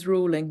Emirate is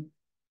ruling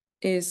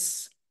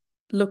is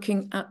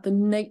looking at the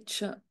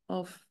nature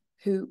of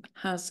who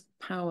has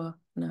power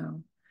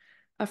now.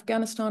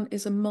 Afghanistan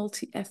is a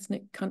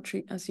multi-ethnic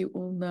country, as you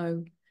all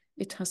know.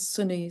 It has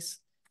Sunnis,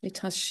 it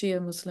has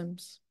Shia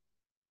Muslims.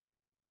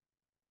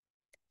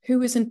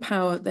 Who is in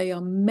power? They are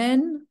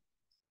men.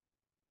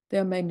 They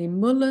are mainly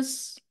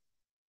mullahs,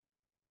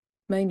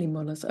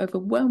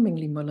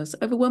 overwhelmingly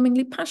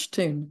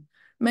Pashtun,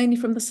 mainly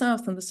from the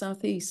south and the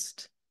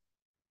southeast.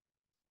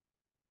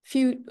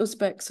 Few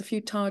Uzbeks, a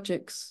few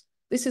Tajiks.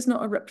 This is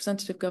not a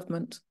representative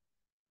government.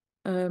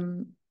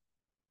 And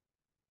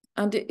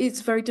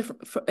it's very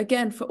different, for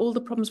all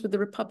the problems with the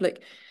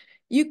Republic.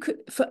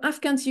 For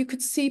Afghans, you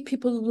could see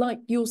people like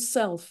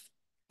yourself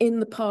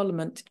in the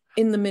parliament,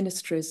 in the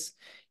ministries.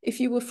 If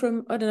you were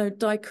from, I don't know,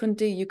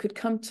 Daikundi, you could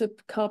come to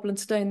Kabul and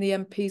stay in the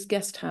MP's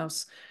guest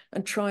house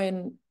and try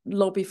and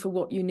lobby for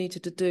what you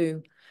needed to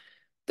do.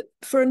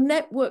 For a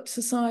networked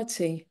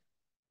society,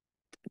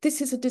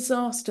 this is a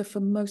disaster for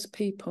most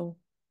people.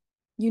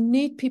 You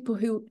need people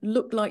who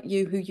look like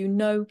you, who you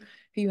know,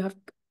 who you have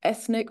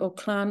ethnic or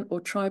clan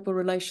or tribal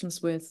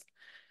relations with,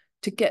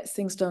 to get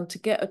things done, to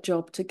get a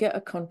job, to get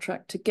a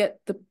contract, to get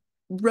the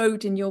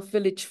road in your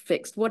village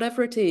fixed,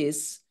 whatever it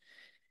is.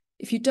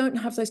 If you don't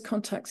have those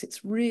contacts,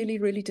 it's really,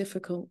 really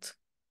difficult.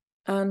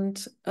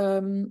 And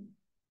I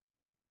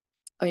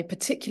mean,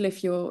 particularly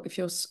if you're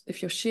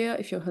Shia,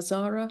 if you're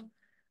Hazara,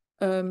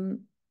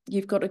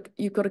 you've got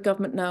a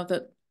government now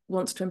that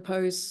wants to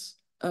impose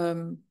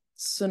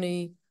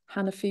Sunni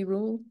Hanafi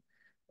rule.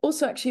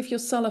 Also, actually, if you're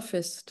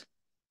Salafist,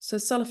 so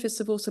Salafists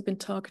have also been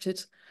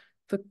targeted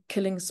for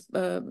killings.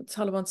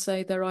 Taliban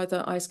say they're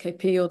either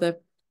ISKP or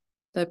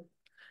they're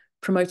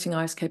promoting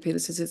ISKP.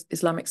 This is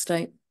Islamic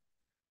State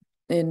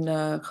in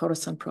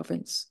Khorasan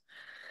province.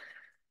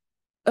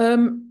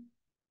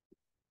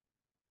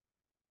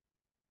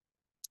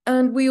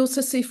 And we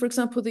also see, for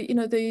example, the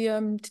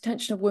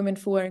detention of women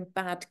for wearing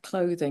bad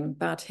clothing,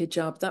 bad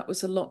hijab. That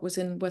was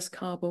in West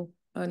Kabul,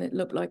 and it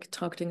looked like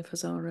targeting of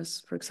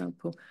Hazaras, for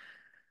example.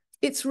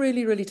 It's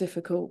really, really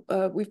difficult.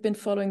 We've been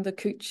following the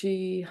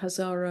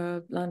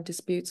Kuchi-Hazara land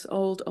disputes,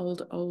 old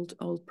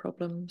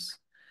problems.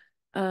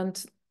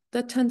 And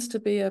there tends to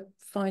be a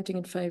finding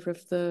in favour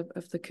of the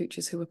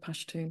Kuchis who are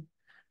Pashtun.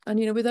 And,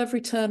 you know, with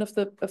every turn of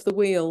the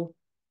wheel,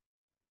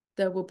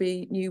 there will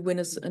be new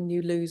winners and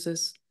new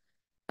losers.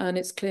 And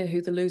it's clear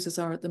who the losers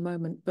are at the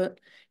moment. But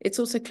it's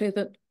also clear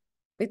that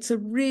it's a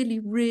really,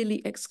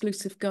 really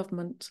exclusive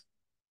government.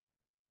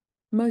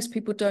 Most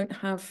people don't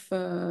have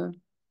a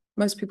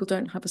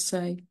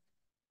say.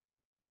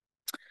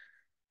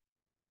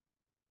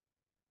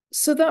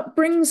 So that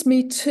brings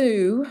me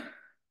to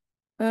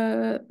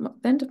the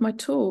end of my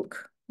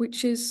talk,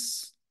 which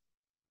is,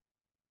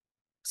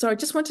 sorry, I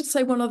just wanted to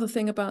say one other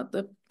thing about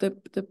the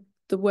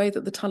way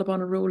that the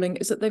Taliban are ruling,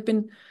 is that they've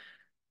been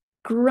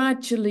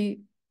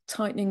gradually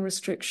tightening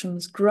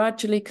restrictions,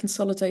 gradually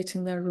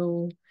consolidating their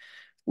rule.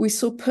 We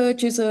saw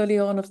purges early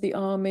on of the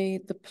army,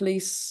 the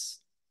police,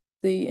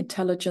 the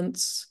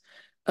intelligence.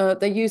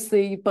 They used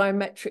the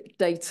biometric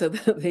data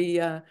that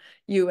the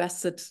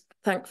US had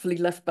helpfully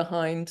left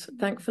behind.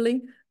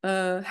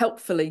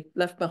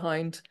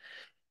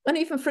 And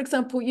even, for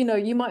example, you know,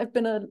 you might have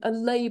been a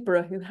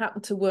labourer who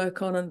happened to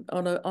work on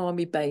an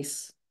army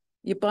base.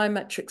 Your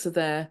biometrics are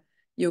there,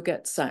 you'll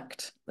get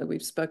sacked.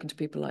 We've spoken to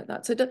people like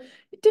that. So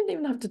it didn't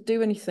even have to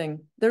do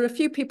anything. There are a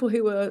few people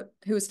who are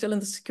still in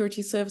the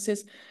security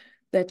services.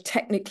 They're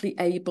technically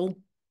able,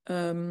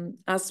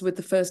 as with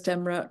the first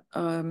Emirate.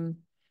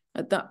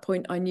 At that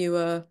point, I knew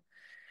a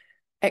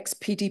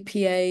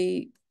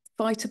ex-PDPA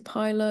fighter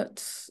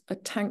pilot, a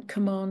tank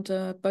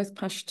commander, both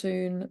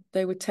Pashtun.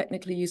 They were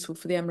technically useful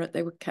for the Emirate.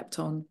 They were kept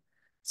on.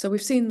 So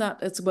we've seen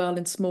that as well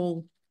in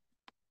small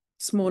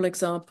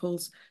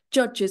examples.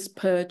 Judges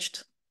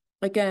purged.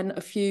 Again,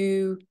 a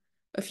few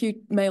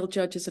male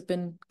judges have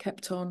been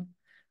kept on.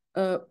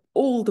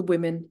 All the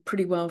women,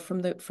 pretty well,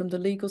 from the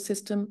legal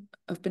system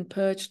have been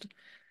purged.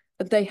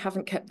 They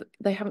haven't kept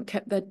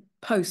their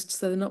posts,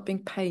 so they're not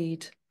being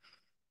paid.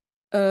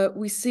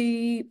 We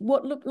see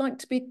what looked like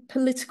to be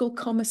political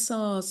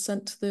commissars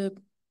sent to the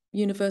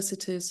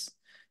universities.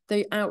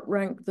 They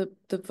outrank the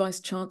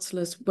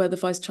vice-chancellors, where the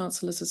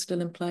vice-chancellors are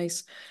still in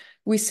place.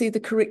 We see the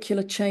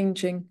curricula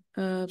changing,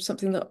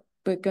 something that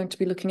we're going to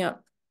be looking at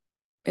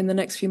in the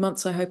next few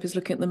months, I hope, is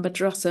looking at the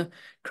madrasa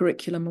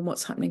curriculum and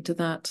what's happening to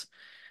that.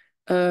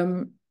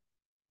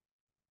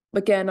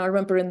 Again, I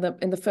remember in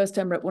the first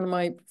emirate, one of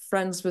my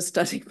friends was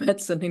studying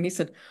medicine, and he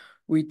said,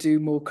 "We do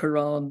more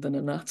Quran than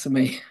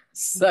anatomy."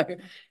 So,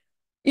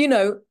 you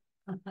know,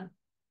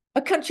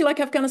 a country like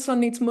Afghanistan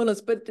needs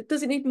mullahs, but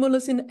does it need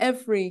mullahs in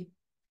every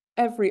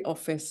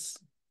office?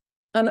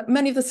 And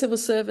many of the civil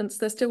servants,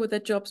 they're still with their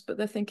jobs, but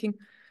they're thinking,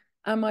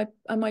 am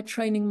I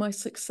training my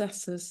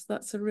successors?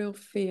 That's a real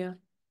fear.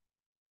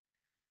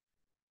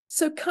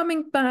 So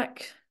coming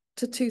back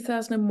to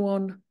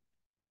 2001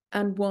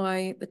 and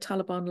why the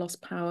Taliban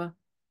lost power.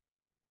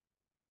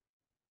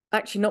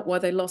 Actually, not why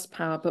they lost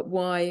power, but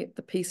why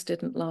the peace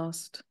didn't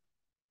last.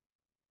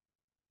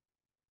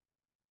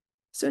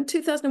 So in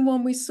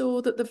 2001, we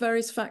saw that the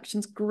various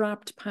factions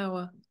grabbed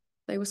power.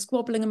 They were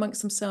squabbling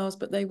amongst themselves,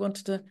 but they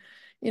wanted to,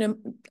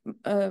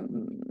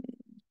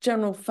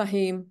 General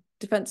Fahim,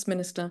 defense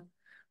minister,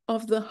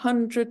 of the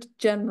 100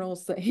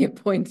 generals that he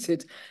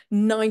appointed,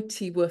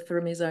 90 were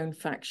from his own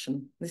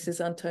faction. This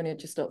is Antonio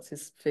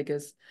Gistotz's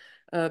figures.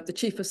 The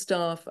chief of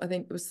staff, I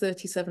think it was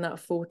 37 out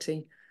of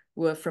 40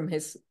 were from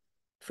his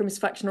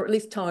faction, or at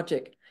least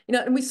Tajik.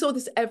 And we saw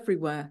this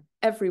everywhere.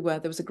 Everywhere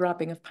there was a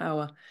grabbing of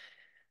power.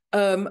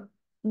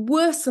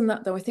 Worse than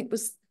that, though, I think,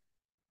 was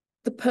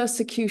the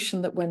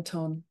persecution that went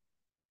on.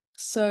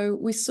 So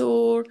we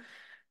saw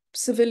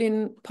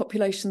civilian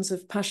populations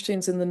of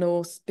Pashtuns in the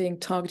north being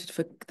targeted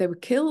they were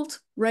killed,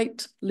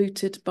 raped,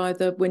 looted by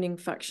the winning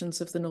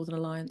factions of the Northern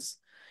Alliance,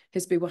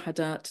 Hizb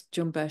Wahadat,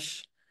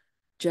 Jumbesh,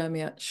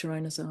 Jamiat,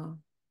 Sharai Nazar.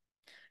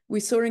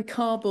 We saw in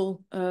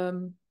Kabul,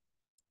 Hizb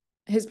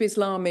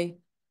Islami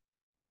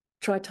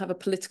tried to have a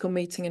political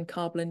meeting in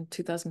Kabul in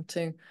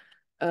 2002.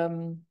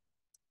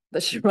 The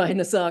Sharai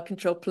Nazar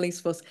controlled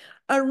police force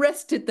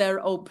arrested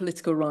their old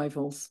political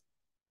rivals.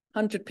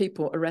 100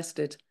 people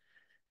arrested.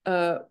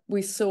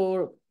 We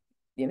saw,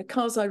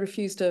 Karzai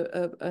refused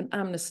an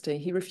amnesty.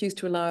 He refused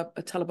to allow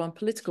a Taliban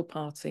political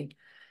party.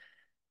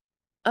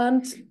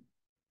 And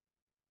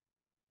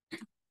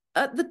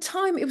at the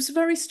time, it was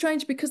very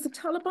strange because the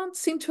Taliban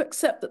seemed to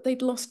accept that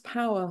they'd lost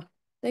power.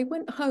 They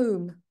went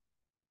home.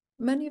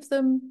 Many of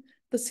them,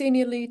 the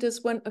senior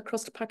leaders, went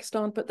across to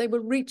Pakistan, but they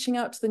were reaching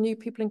out to the new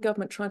people in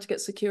government trying to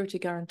get security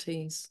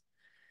guarantees.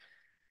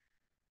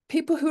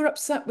 People who were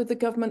upset with the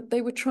government,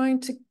 they were trying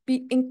to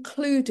be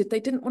included. They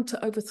didn't want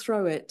to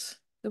overthrow it.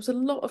 There was a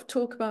lot of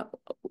talk about,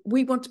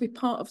 we want to be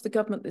part of the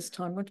government this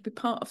time, we want to be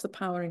part of the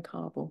power in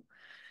Kabul.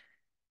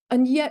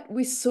 And yet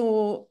we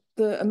saw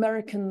the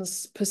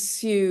Americans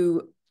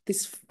pursue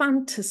this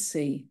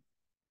fantasy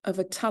of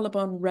a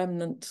Taliban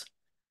remnant,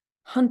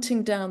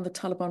 hunting down the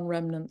Taliban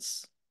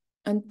remnants.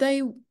 And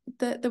there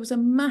was a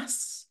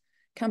mass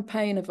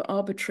campaign of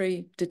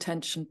arbitrary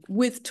detention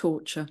with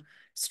torture,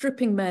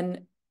 stripping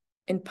men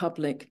in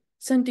public,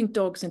 sending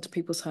dogs into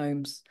people's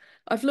homes.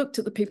 I've looked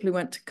at the people who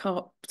went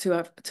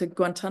to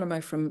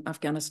Guantanamo from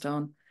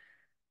Afghanistan.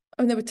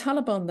 I mean, there were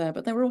Taliban there,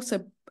 but there were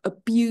also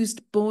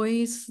abused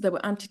boys. There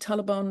were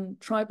anti-Taliban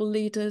tribal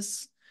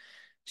leaders,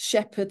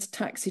 shepherds,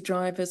 taxi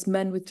drivers,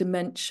 men with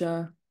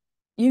dementia,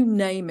 you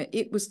name it.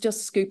 It was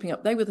just scooping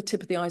up. They were the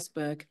tip of the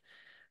iceberg.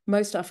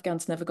 Most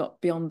Afghans never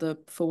got beyond the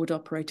forward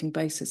operating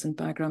bases in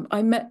Bagram.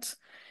 I met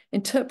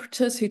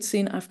interpreters who'd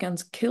seen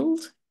Afghans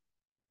killed.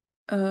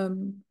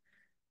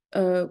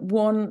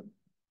 One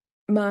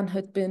man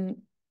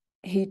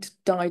he'd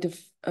died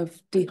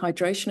of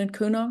dehydration in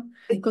Kunar.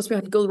 Of course, we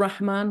had Gul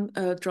Rahman,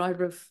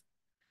 driver of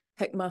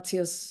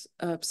Hekmatia's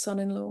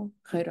son-in-law,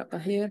 Khairat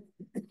Bahir,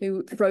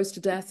 who froze to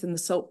death in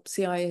the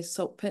CIA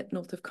salt pit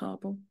north of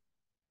Kabul.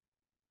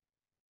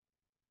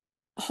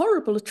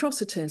 Horrible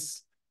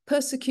atrocities,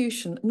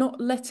 persecution,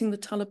 not letting the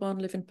Taliban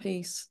live in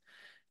peace.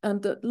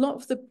 And a lot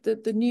of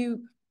the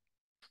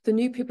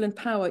new people in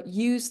power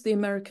used the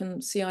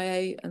American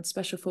CIA and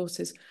special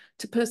forces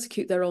to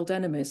persecute their old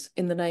enemies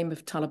in the name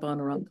of Taliban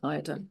or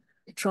Al-Qaeda,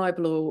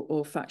 tribal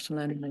or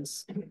factional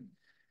enemies.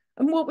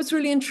 And what was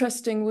really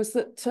interesting was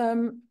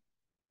that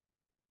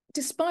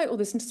despite all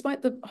this, and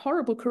despite the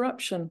horrible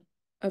corruption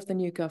of the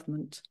new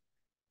government,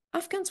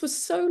 Afghans were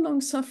so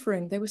long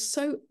suffering. They were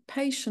so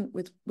patient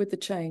with the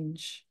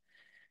change.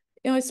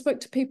 I spoke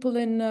to people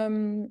in,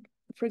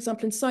 for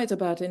example, in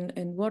Saidabad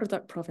in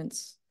Wardak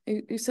province,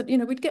 who said,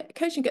 we'd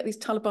occasionally get these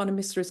Taliban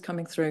emissaries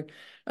coming through,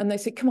 and they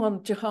said, come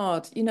on,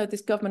 jihad,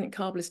 this government in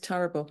Kabul is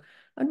terrible.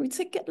 And we'd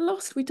say, get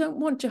lost. We don't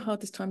want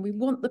jihad this time. We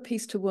want the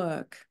peace to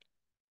work.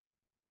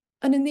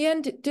 And in the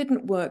end, it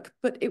didn't work,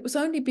 but it was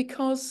only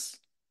because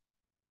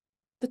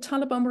the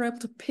Taliban were able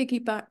to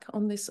piggyback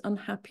on this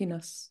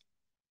unhappiness.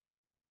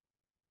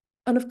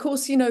 And of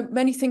course,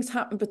 many things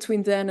happened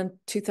between then and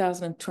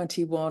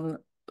 2021.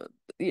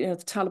 The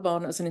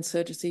Taliban as an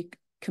insurgency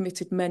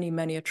committed many,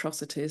 many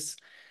atrocities.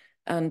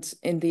 And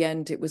in the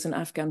end, it was an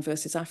Afghan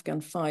versus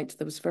Afghan fight.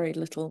 There was very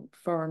little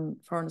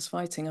foreigners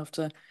fighting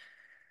after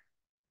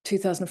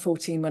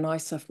 2014 when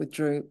ISAF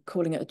withdrew.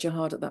 Calling it a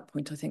jihad at that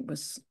point, I think,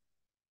 was,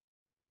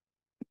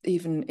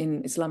 even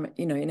in Islamic,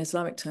 in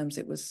Islamic terms,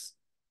 it was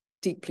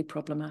deeply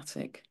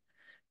problematic.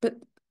 But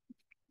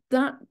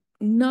that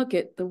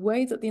nugget, the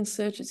way that the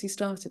insurgency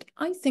started,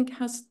 I think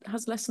has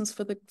lessons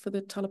for the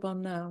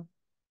Taliban now.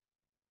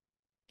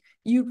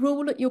 You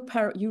rule at your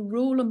peril. You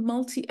rule a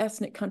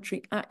multi-ethnic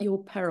country at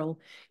your peril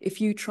if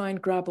you try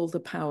and grab all the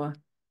power.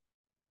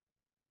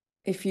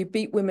 If you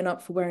beat women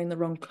up for wearing the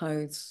wrong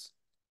clothes.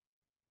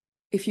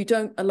 If you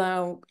don't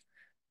allow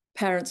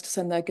parents to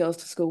send their girls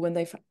to school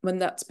when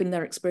that's been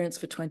their experience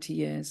for 20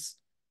 years.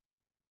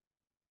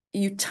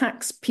 You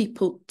tax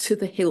people to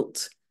the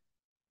hilt.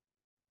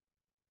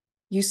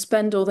 You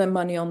spend all their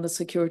money on the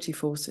security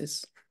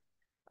forces.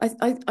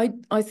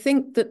 I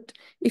think that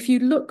if you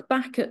look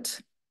back at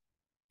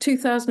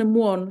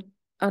 2001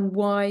 and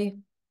why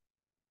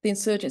the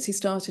insurgency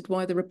started,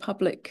 why the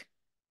Republic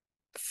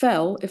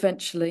fell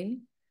eventually,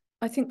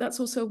 I think that's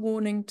also a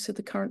warning to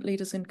the current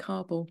leaders in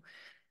Kabul.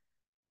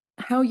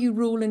 How you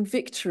rule in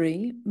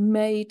victory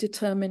may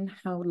determine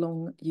how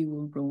long you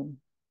will rule.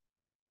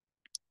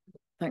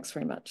 Thanks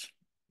very much.